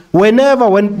Ukraine.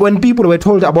 When people were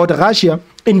told about Russia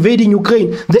invading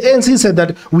Ukraine, the ANC said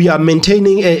that we are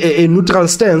maintaining a neutral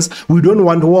stance. We don't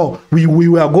want war. We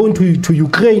were going to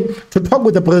Ukraine to talk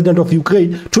with the president of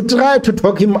Ukraine to try to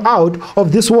talk him out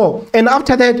of this war. And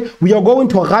after that, we are going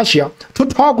to Russia to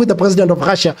talk with the president of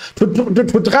Russia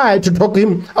to try to talk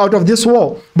him out of this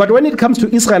war. But when it comes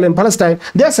to Israel and Palestine,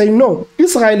 they're saying, no,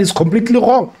 Israel is completely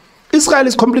wrong. Israel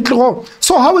is completely wrong.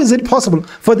 So how is it possible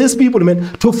for these people,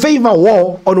 man, to favor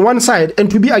war on one side and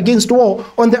to be against war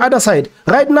on the other side?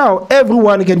 Right now,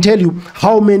 everyone can tell you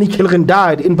how many children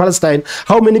died in Palestine,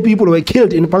 how many people were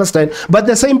killed in Palestine, but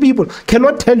the same people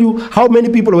cannot tell you how many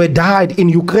people were died in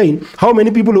Ukraine, how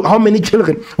many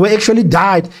children were actually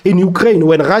died in Ukraine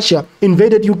when Russia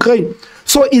invaded Ukraine.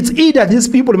 So it's either these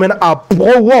people, man, are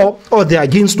pro-war or they're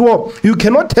against war. You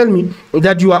cannot tell me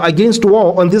that you are against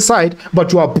war on this side,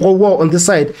 but you are pro-war on this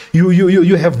side.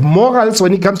 You have morals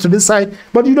when it comes to this side,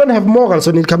 but you don't have morals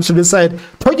when it comes to this side.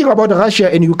 Talking about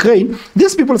Russia and Ukraine,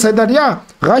 these people said that, yeah,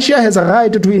 Russia has a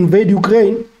right to invade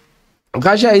Ukraine.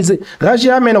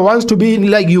 Russia, man, wants to be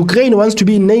like Ukraine wants to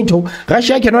be in NATO.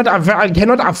 Russia cannot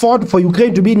afford for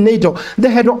Ukraine to be in NATO. They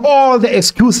had all the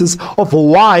excuses of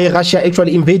why Russia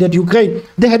actually invaded Ukraine.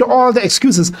 They had all the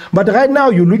excuses. But right now,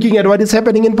 you're looking at what is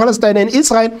happening in Palestine and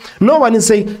Israel. No one is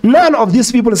saying, none of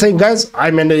these people are saying, guys,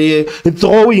 I mean,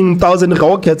 throwing 1,000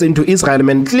 rockets into Israel. I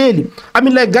mean, clearly. I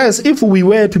mean, like, guys, if we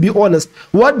were to be honest,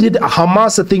 what did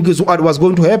Hamas think is what was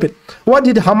going to happen? What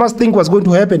did Hamas think was going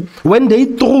to happen when they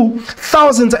threw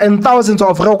thousands and thousands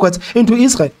of rockets into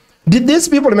Israel? Did these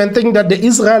people, man, think that the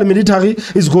Israel military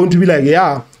is going to be like,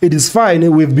 yeah, it is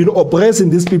fine, we've been oppressing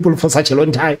these people for such a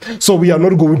long time, so we are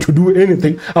not going to do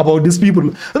anything about these people?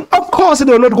 Of course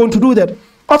they're not going to do that.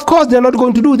 Of course they're not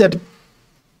going to do that.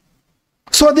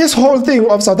 So this whole thing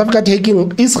of South Africa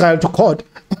taking Israel to court,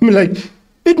 I mean, like,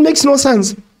 it makes no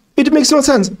sense. It makes no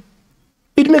sense.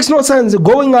 It makes no sense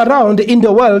going around in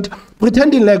the world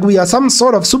pretending like we are some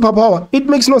sort of superpower. It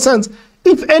makes no sense.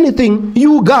 If anything,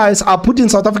 you guys are putting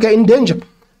South Africa in danger.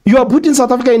 You are putting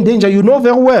South Africa in danger. You know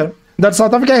very well that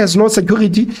South Africa has no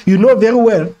security. You know very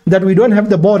well that we don't have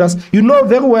the borders. You know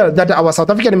very well that our South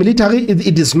African military,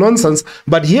 it is nonsense.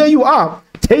 But here you are,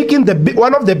 taking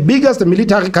one of the biggest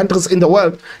military countries in the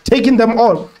world, taking them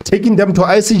all, taking them to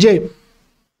ICJ.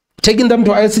 Taking them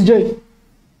to ICJ.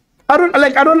 I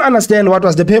don't understand what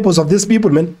was the purpose of these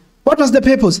people, man. What was the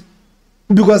purpose?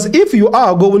 Because if you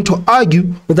are going to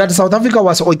argue that South Africa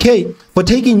was okay for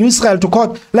taking Israel to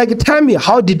court, like, tell me,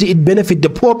 how did it benefit the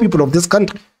poor people of this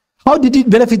country? How did it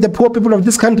benefit the poor people of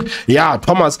this country? Yeah,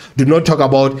 Thomas, do not talk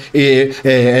about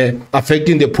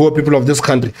affecting the poor people of this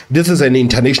country. This is an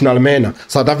international matter.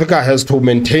 South Africa has to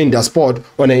maintain their spot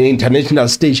on an international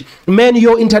stage. Man,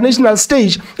 your international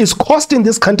stage is costing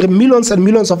this country millions and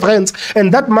millions of rands,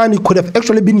 and that money could have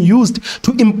actually been used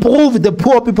to improve the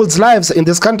poor people's lives in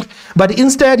this country. But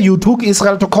instead, you took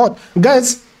Israel to court.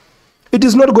 Guys, it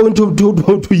is not going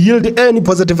to yield any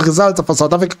positive results for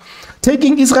South Africa.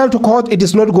 Taking Israel to court, it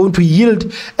is not going to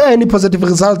yield any positive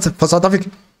results for South Africa.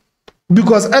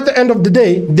 Because at the end of the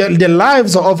day, the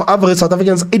lives of average South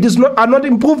Africans are not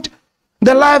improved.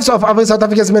 The lives of average South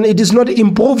Africans, man, it is not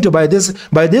improved by this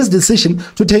decision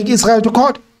to take Israel to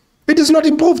court. It is not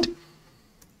improved.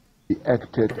 We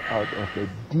acted out of a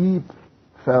deep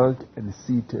felt and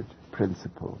seated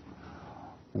principle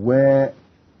where,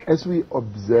 as we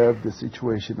observed the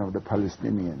situation of the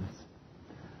Palestinians,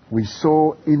 we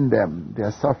saw in them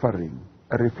their suffering,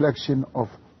 a reflection of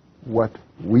what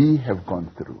we have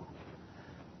gone through.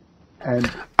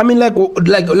 And I mean, like,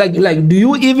 do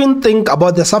you even think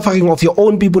about the suffering of your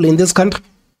own people in this country?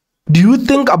 Do you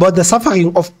think about the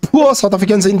suffering of poor South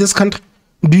Africans in this country?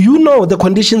 Do you know the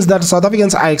conditions that South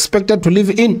Africans are expected to live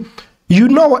in? You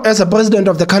know, as a president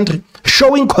of the country,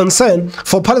 showing concern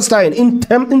for Palestine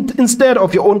instead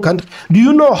of your own country. Do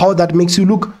you know how that makes you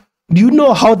look? Do you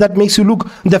know how that makes you look?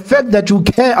 The fact that you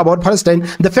care about Palestine,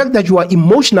 the fact that you are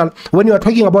emotional when you are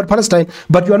talking about Palestine,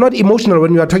 but you are not emotional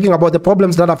when you are talking about the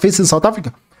problems that are facing South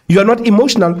Africa. You are not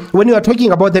emotional when you are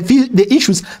talking about the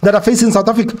issues that are facing South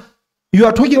Africa. You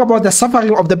are talking about the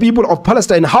suffering of the people of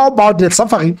Palestine. How about the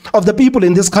suffering of the people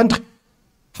in this country?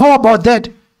 How about that?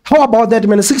 How about that,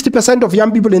 man? 60% of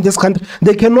young people in this country,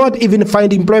 they cannot even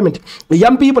find employment.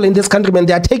 Young people in this country, man,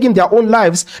 they are taking their own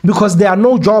lives because there are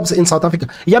no jobs in South Africa.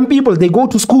 Young people, they go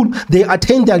to school, they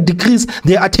attain their degrees,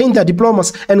 they attain their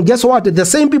diplomas, and guess what? The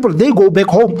same people, they go back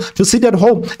home to sit at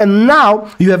home. And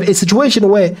now you have a situation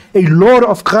where a lot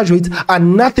of graduates are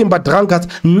nothing but drunkards,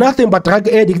 nothing but drug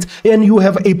addicts, and you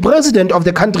have a president of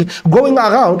the country going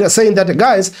around saying that,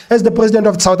 guys, as the president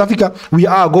of South Africa, we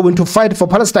are going to fight for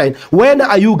Palestine. When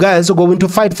are you guys going to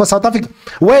fight for South Africa?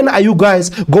 When are you guys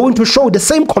going to show the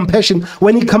same compassion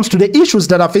when it comes to the issues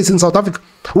that are facing South Africa?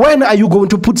 When are you going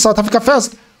to put South Africa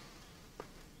first?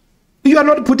 You are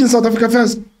not putting South Africa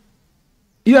first.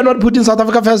 You are not putting South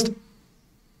Africa first.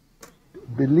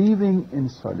 Believing in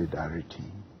solidarity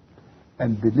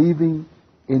and believing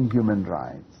in human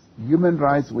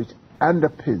rights which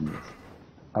underpins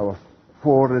our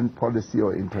foreign policy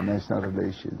or international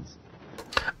relations.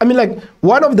 I mean, like,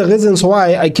 one of the reasons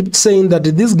why I keep saying that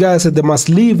these guys, they must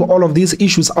leave all of these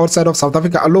issues outside of South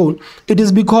Africa alone, it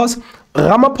is because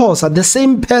Ramaphosa, the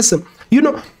same person, you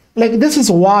know, like, this is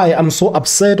why I'm so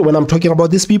upset when I'm talking about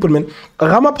these people, man.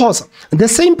 Ramaphosa, the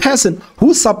same person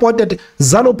who supported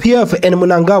ZANU-PF and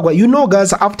Mnangagwa. You know,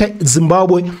 guys, after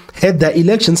Zimbabwe had their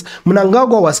elections,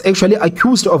 Mnangagwa was actually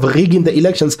accused of rigging the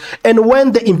elections. And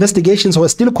when the investigations were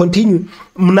still continuing,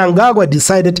 Mnangagwa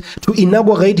decided to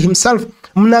inaugurate himself.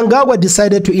 Mnangagwa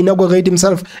decided to inaugurate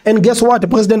himself. And guess what?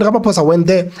 President Ramaphosa went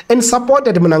there and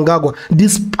supported Mnangagwa,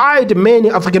 despite many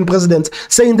African presidents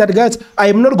saying that, guys, I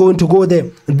am not going to go there.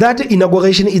 That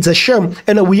inauguration is a shame,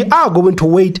 and we are going to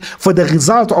wait for the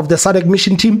result of the SADC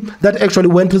mission team that actually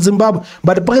went to Zimbabwe.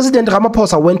 But President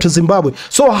Ramaphosa went to Zimbabwe.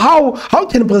 So how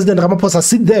can President Ramaphosa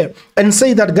sit there and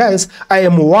say that, guys, I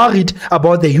am worried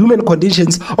about the human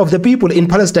conditions of the people in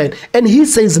Palestine, and he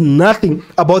says nothing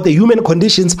about the human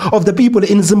conditions of the people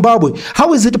in Zimbabwe?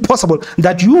 How is it possible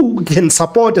that you can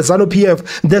support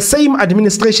ZANU-PF, the same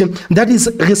administration that is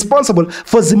responsible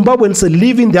for Zimbabweans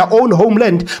leaving their own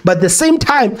homeland, but at the same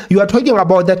time you are talking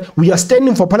about that we are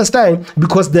standing for Palestine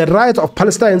because the rights of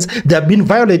Palestinians, they have been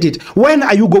violated? When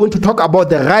are you going to talk about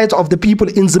the rights of the people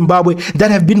in Zimbabwe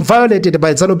that have been violated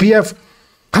by ZANU-PF?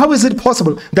 How is it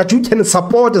possible that you can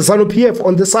support ZANU-PF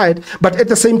on the side, but at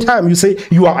the same time you say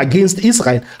you are against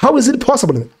Israel? How is it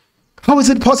possible? How is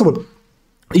it possible?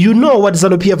 You know what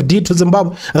ZANU-PF did to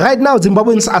Zimbabwe. Right now,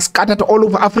 Zimbabweans are scattered all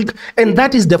over Africa, and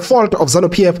that is the fault of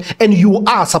ZANU-PF, and you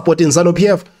are supporting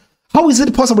ZANU-PF. How is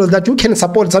it possible that you can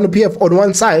support ZANU-PF on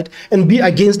one side and be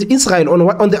against Israel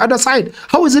on the other side?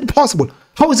 How is it possible?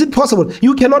 How is it possible?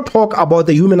 You cannot talk about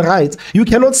the human rights. You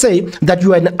cannot say that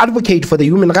you are an advocate for the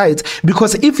human rights,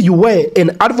 because if you were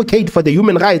an advocate for the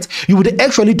human rights, you would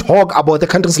actually talk about the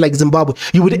countries like Zimbabwe.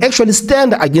 You would actually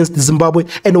stand against Zimbabwe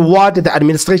and what the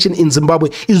administration in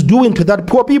Zimbabwe is doing to that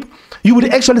poor people. You would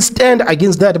actually stand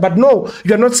against that. But no,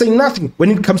 you are not saying nothing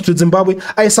when it comes to Zimbabwe.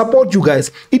 I support you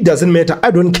guys. It doesn't matter.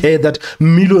 I don't care that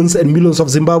millions and millions of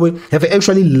Zimbabwe have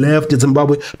actually left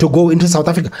Zimbabwe to go into South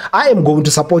Africa. I am going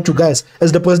to support you guys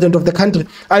as the president of the country.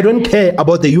 I don't care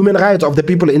about the human rights of the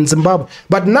people in Zimbabwe.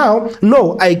 But now,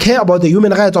 no, I care about the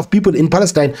human rights of people in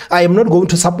Palestine. I am not going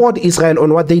to support Israel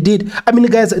on what they did. I mean,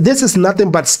 guys, this is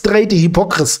nothing but straight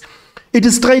hypocrisy. It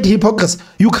is straight hypocrisy.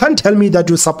 You can't tell me that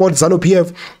you support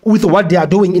ZANU-PF with what they are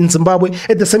doing in Zimbabwe.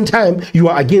 At the same time, you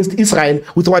are against Israel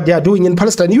with what they are doing in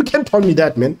Palestine. You can't tell me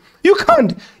that, man. You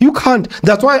can't. You can't.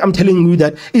 That's why I'm telling you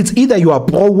that it's either you are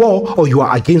pro-war or you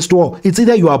are against war. It's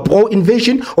either you are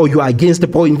pro-invasion or you are against the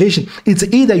pro-invasion. It's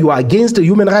either you are against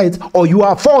human rights or you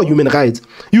are for human rights.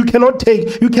 You cannot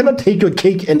take your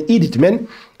cake and eat it, man.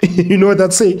 You know what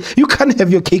that say? You can't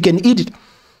have your cake and eat it.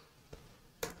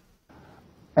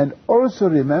 And also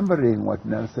remembering what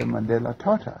Nelson Mandela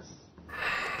taught us,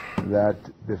 that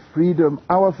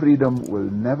our freedom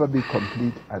will never be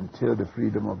complete until the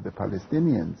freedom of the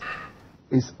Palestinians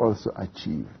is also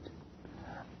achieved.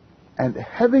 And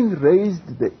having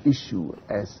raised the issue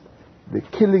as the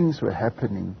killings were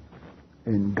happening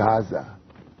in Gaza,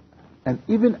 and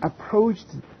even approached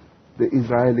the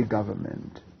Israeli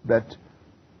government that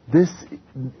this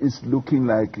is looking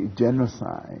like a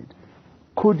genocide,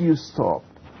 could you stop?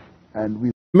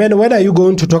 Man, when are you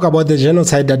going to talk about the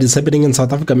genocide that is happening in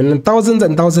South Africa? Man, thousands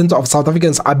and thousands of South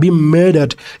Africans are being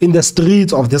murdered in the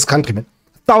streets of this country, man.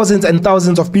 Thousands and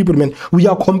thousands of people, man. We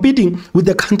are competing with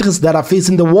the countries that are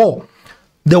facing the war.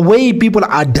 The way people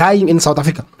are dying in South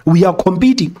Africa, we are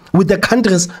competing with the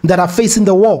countries that are facing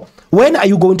the war. When are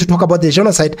you going to talk about the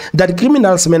genocide that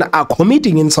criminals, man, are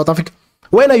committing in South Africa?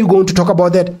 When are you going to talk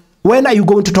about that? When are you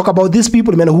going to talk about these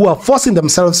people, men, who are forcing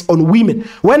themselves on women?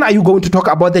 When are you going to talk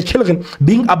about the children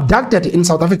being abducted in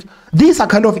South Africa? These are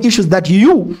kind of issues that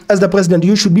you, as the president,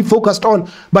 you should be focused on.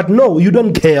 But no, you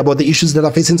don't care about the issues that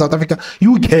are facing South Africa.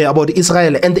 You care about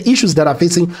Israel and the issues that are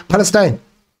facing Palestine.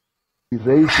 We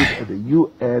raised it at the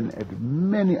UN, at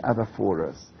many other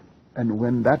forums, and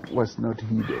when that was not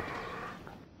heeded,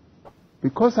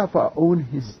 because of our own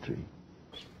history,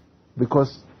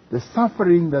 because the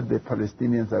suffering that the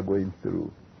Palestinians are going through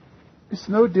is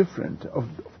no different. Of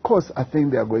course, I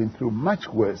think they are going through much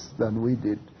worse than we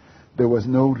did. There was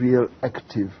no real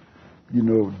active,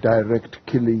 direct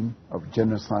killing of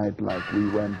genocide like we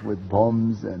went with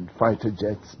bombs and fighter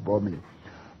jets bombing.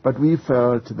 But we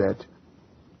felt that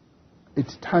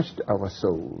it touched our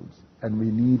souls and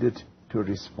we needed to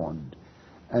respond.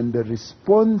 And the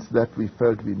response that we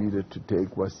felt we needed to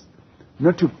take was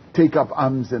not to take up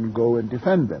arms and go and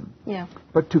defend them,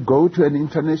 but to go to an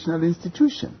international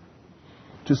institution,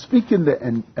 to speak in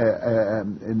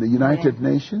the United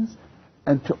Nations,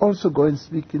 and to also go and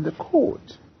speak in the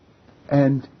court.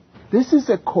 And this is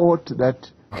a court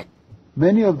that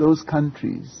many of those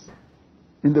countries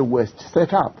in the West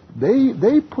set up.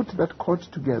 They put that court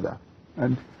together,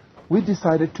 and we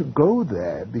decided to go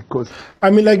there because... I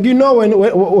mean, like, when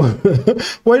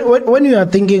you are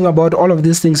thinking about all of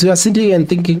these things, you are sitting and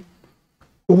thinking,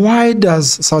 why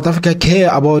does South Africa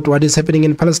care about what is happening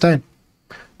in Palestine?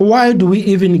 Why do we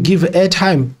even give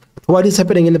airtime to what is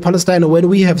happening in Palestine when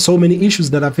we have so many issues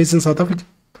that are facing South Africa?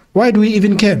 Why do we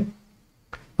even care?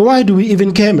 Why do we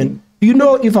even care, man? You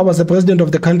know, if I was the president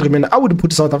of the country, man, I would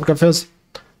put South Africa first.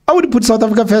 I would put South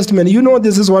Africa first, man. You know,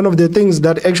 this is one of the things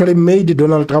that actually made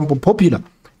Donald Trump popular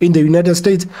in the United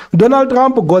States. Donald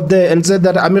Trump got there and said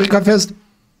that America first.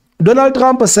 Donald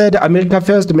Trump said America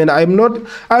first, man. I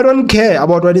don't care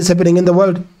about what is happening in the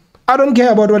world. I don't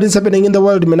care about what is happening in the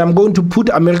world, man. I'm going to put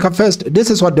America first. This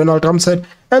is what Donald Trump said.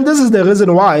 And this is the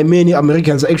reason why many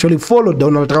Americans actually followed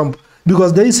Donald Trump.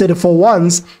 Because they said, for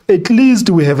once, at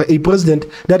least we have a president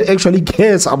that actually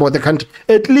cares about the country.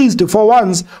 At least for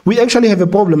once, we actually have a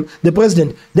problem, the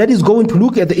president that is going to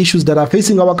look at the issues that are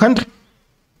facing our country.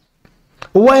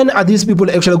 When are these people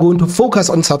actually going to focus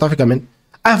on South Africa, man?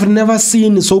 I've never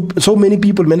seen so many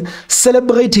people, man,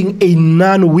 celebrating a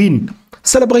non-win.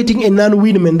 Celebrating a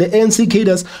non-win, man. The ANC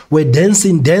cadres were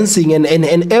dancing and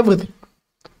everything.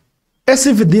 As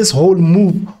if this whole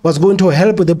move was going to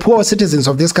help the poor citizens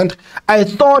of this country. I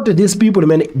thought these people,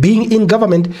 man, being in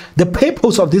government, the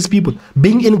purpose of these people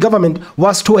being in government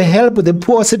was to help the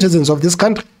poor citizens of this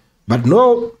country. But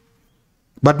no,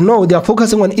 they are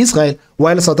focusing on Israel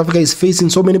while South Africa is facing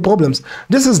so many problems.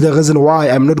 This is the reason why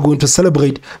I'm not going to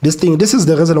celebrate this thing. This is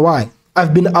the reason why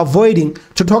I've been avoiding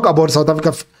to talk about South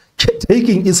Africa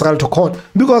taking Israel to court,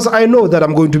 because I know that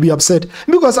I'm going to be upset,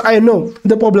 because I know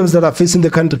the problems that are facing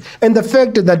the country, and the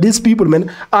fact that these people,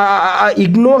 man, are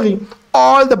ignoring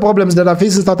all the problems that are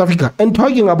facing South Africa and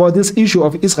talking about this issue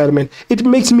of Israel, man. It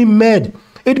makes me mad.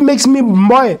 It makes me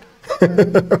mad.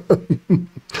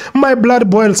 My blood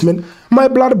boils, man. My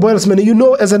blood boils, man. You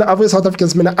know, as an average South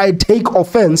African, man, I take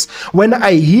offense when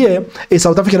I hear a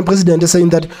South African president saying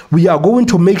that we are going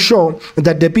to make sure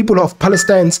that the people of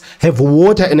Palestine have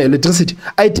water and electricity.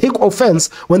 I take offense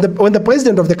when the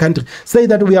president of the country say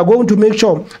that we are going to make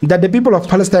sure that the people of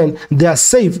Palestine, they are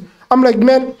safe. I'm like,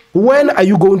 man, when are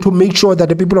you going to make sure that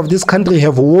the people of this country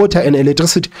have water and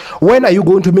electricity? When are you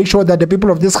going to make sure that the people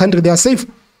of this country, they are safe?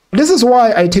 This is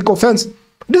why I take offense.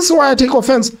 This is why I take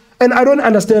offense. And I don't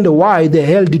understand why the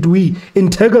hell did we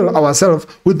entangle ourselves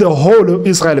with the whole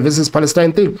Israel versus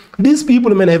Palestine thing. These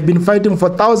people, man, have been fighting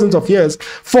for thousands of years.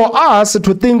 For us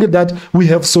to think that we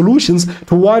have solutions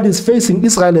to what is facing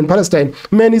Israel and Palestine,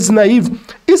 man, it's naive.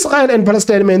 Israel and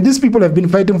Palestine, man, these people have been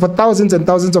fighting for thousands and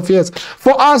thousands of years.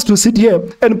 For us to sit here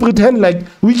and pretend like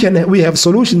we have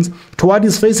solutions to what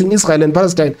is facing Israel and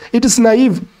Palestine, it is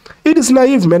naive. It is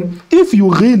naive, man. If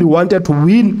you really wanted to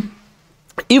win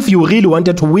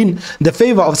the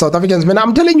favor of South Africans, man,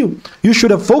 I'm telling you, you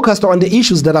should have focused on the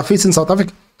issues that are facing South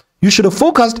Africa. You should have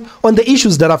focused on the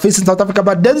issues that are facing South Africa,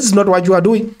 but that is not what you are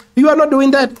doing. You are not doing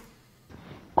that.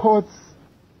 Courts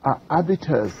are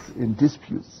arbiters in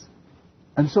disputes.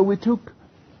 And so we took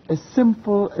a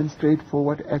simple and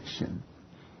straightforward action.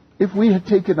 If we had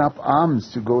taken up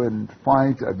arms to go and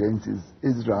fight against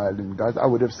Israel and Gaza, I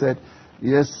would have said,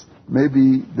 yes,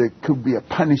 maybe there could be a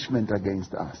punishment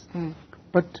against us.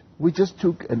 But we just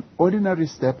took an ordinary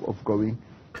step of going.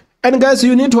 And guys,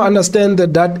 you need to understand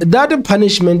that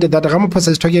punishment that Ramaphosa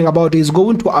is talking about is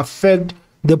going to affect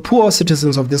the poor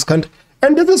citizens of this country.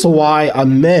 And this is why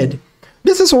I'm mad.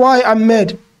 This is why I'm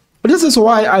mad. This is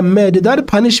why I'm mad. That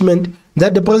punishment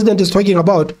that the president is talking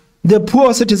about, the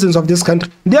poor citizens of this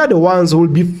country, they are the ones who will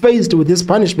be faced with this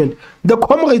punishment. The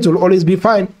comrades will always be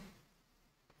fine.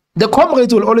 The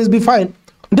comrades will always be fine.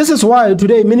 This is why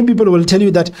today many people will tell you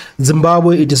that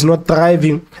Zimbabwe, it is not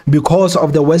thriving because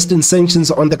of the Western sanctions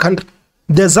on the country.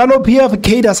 The ZANU-PF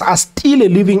cadres are still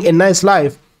living a nice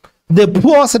life. The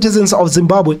poor citizens of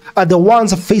Zimbabwe are the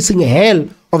ones facing hell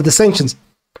of the sanctions.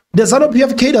 The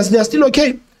ZANU-PF cadres, they are still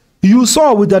okay. You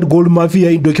saw with that gold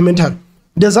mafia in documentary.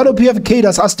 The ZANU-PF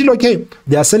cadres are still okay.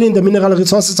 They are selling the mineral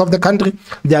resources of the country.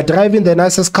 They are driving the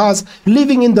nicest cars,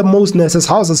 living in the most nicest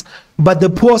houses. But the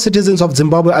poor citizens of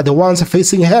Zimbabwe are the ones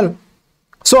facing hell.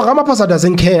 So Ramaphosa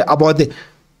doesn't care about the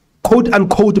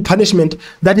quote-unquote punishment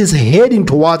that is heading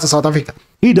towards South Africa.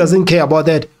 He doesn't care about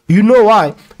that. You know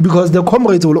why? Because the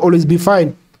comrades will always be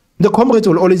fine. The comrades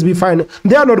will always be fine.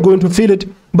 They are not going to feel it,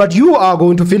 but you are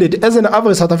going to feel it. As an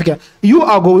average South African, you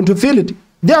are going to feel it.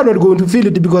 They are not going to feel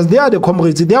it because they are the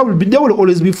comrades. They will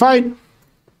always be fine.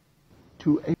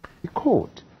 To a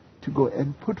court to go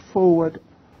and put forward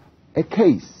a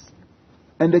case,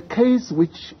 and a case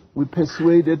which we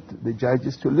persuaded the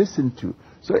judges to listen to.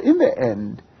 So in the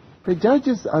end, the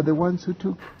judges are the ones who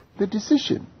took the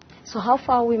decision. So how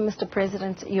far are we, Mr.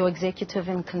 President, your executive,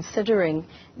 in considering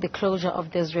the closure of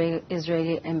the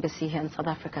Israeli embassy here in South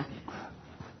Africa?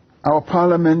 Our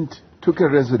parliament took a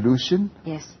resolution.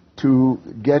 Yes. To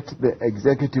get the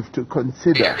executive to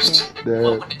consider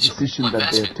the decision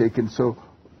that they have taken. So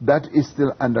that is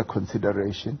still under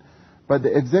consideration. But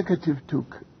the executive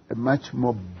took a much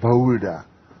more bolder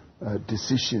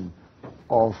decision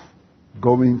of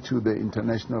going to the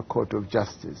International Court of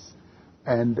Justice,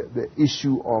 and the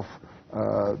issue of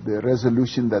the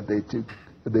resolution that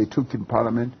they took in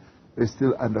Parliament is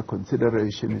still under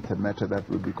consideration. It's a matter that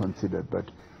will be considered, but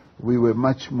we were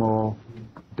much more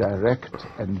direct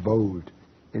and bold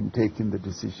in taking the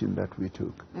decision that we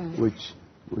took, which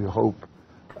we hope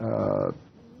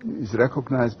is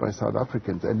recognized by South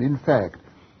Africans. And in fact,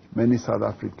 many South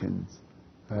Africans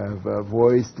have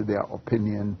voiced their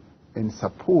opinion in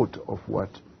support of what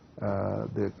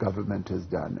the government has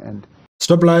done. And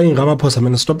stop lying, Ramaphosa,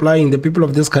 man. Stop lying. The people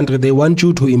of this country, they want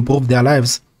you to improve their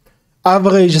lives.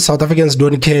 Average South Africans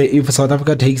don't care if South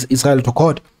Africa takes Israel to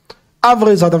court.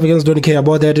 Average South Africans don't care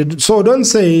about that. So don't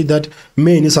say that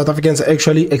many South Africans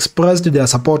actually expressed their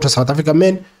support to South Africa.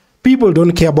 Man, people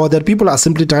don't care about that. People are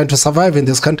simply trying to survive in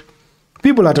this country.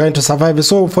 People are trying to survive.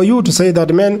 So for you to say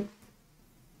that, man,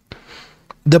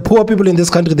 the poor people in this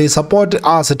country, they support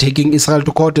us taking Israel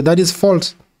to court, that is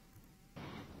false.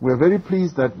 We're very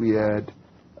pleased that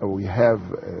we have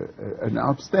an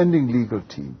outstanding legal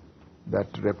team that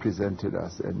represented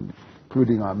us,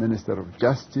 including our Minister of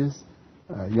Justice.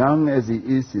 Young as he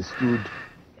stood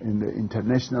in the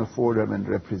international forum and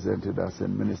represented us,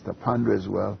 and Minister Pandwe as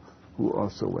well, who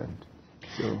also went.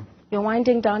 So you're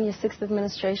winding down your 6th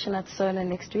administration at SONA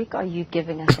next week. Are you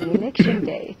giving us an election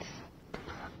date?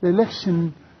 The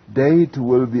election date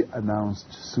will be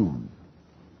announced soon.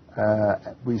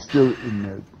 We're still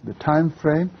in the time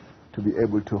frame to be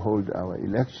able to hold our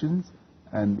elections,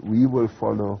 and we will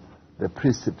follow the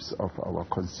precepts of our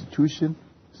constitution.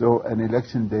 So an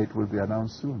election date will be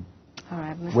announced soon. All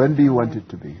right, Mr. When do you want it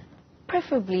to be?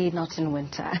 Preferably not in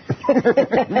winter.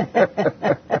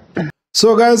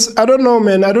 So guys, I don't know,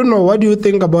 man. I don't know. What do you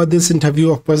think about this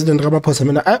interview of President Ramaphosa? I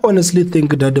mean, I honestly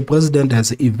think that the president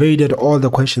has evaded all the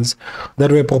questions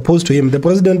that were proposed to him. The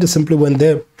president simply went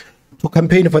there to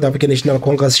campaign for the African National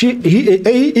Congress.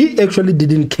 He actually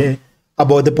didn't care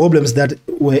about the problems that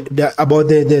were about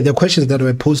the questions that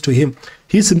were posed to him.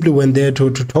 He simply went there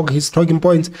to talk his talking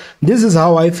points. This is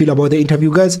how I feel about the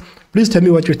interview, guys. Please tell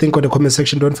me what you think on the comment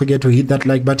section. Don't forget to hit that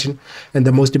like button, and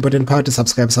the most important part is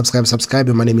subscribe.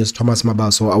 My name is Thomas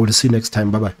Mabao, so I will see you next time.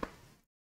 Bye bye.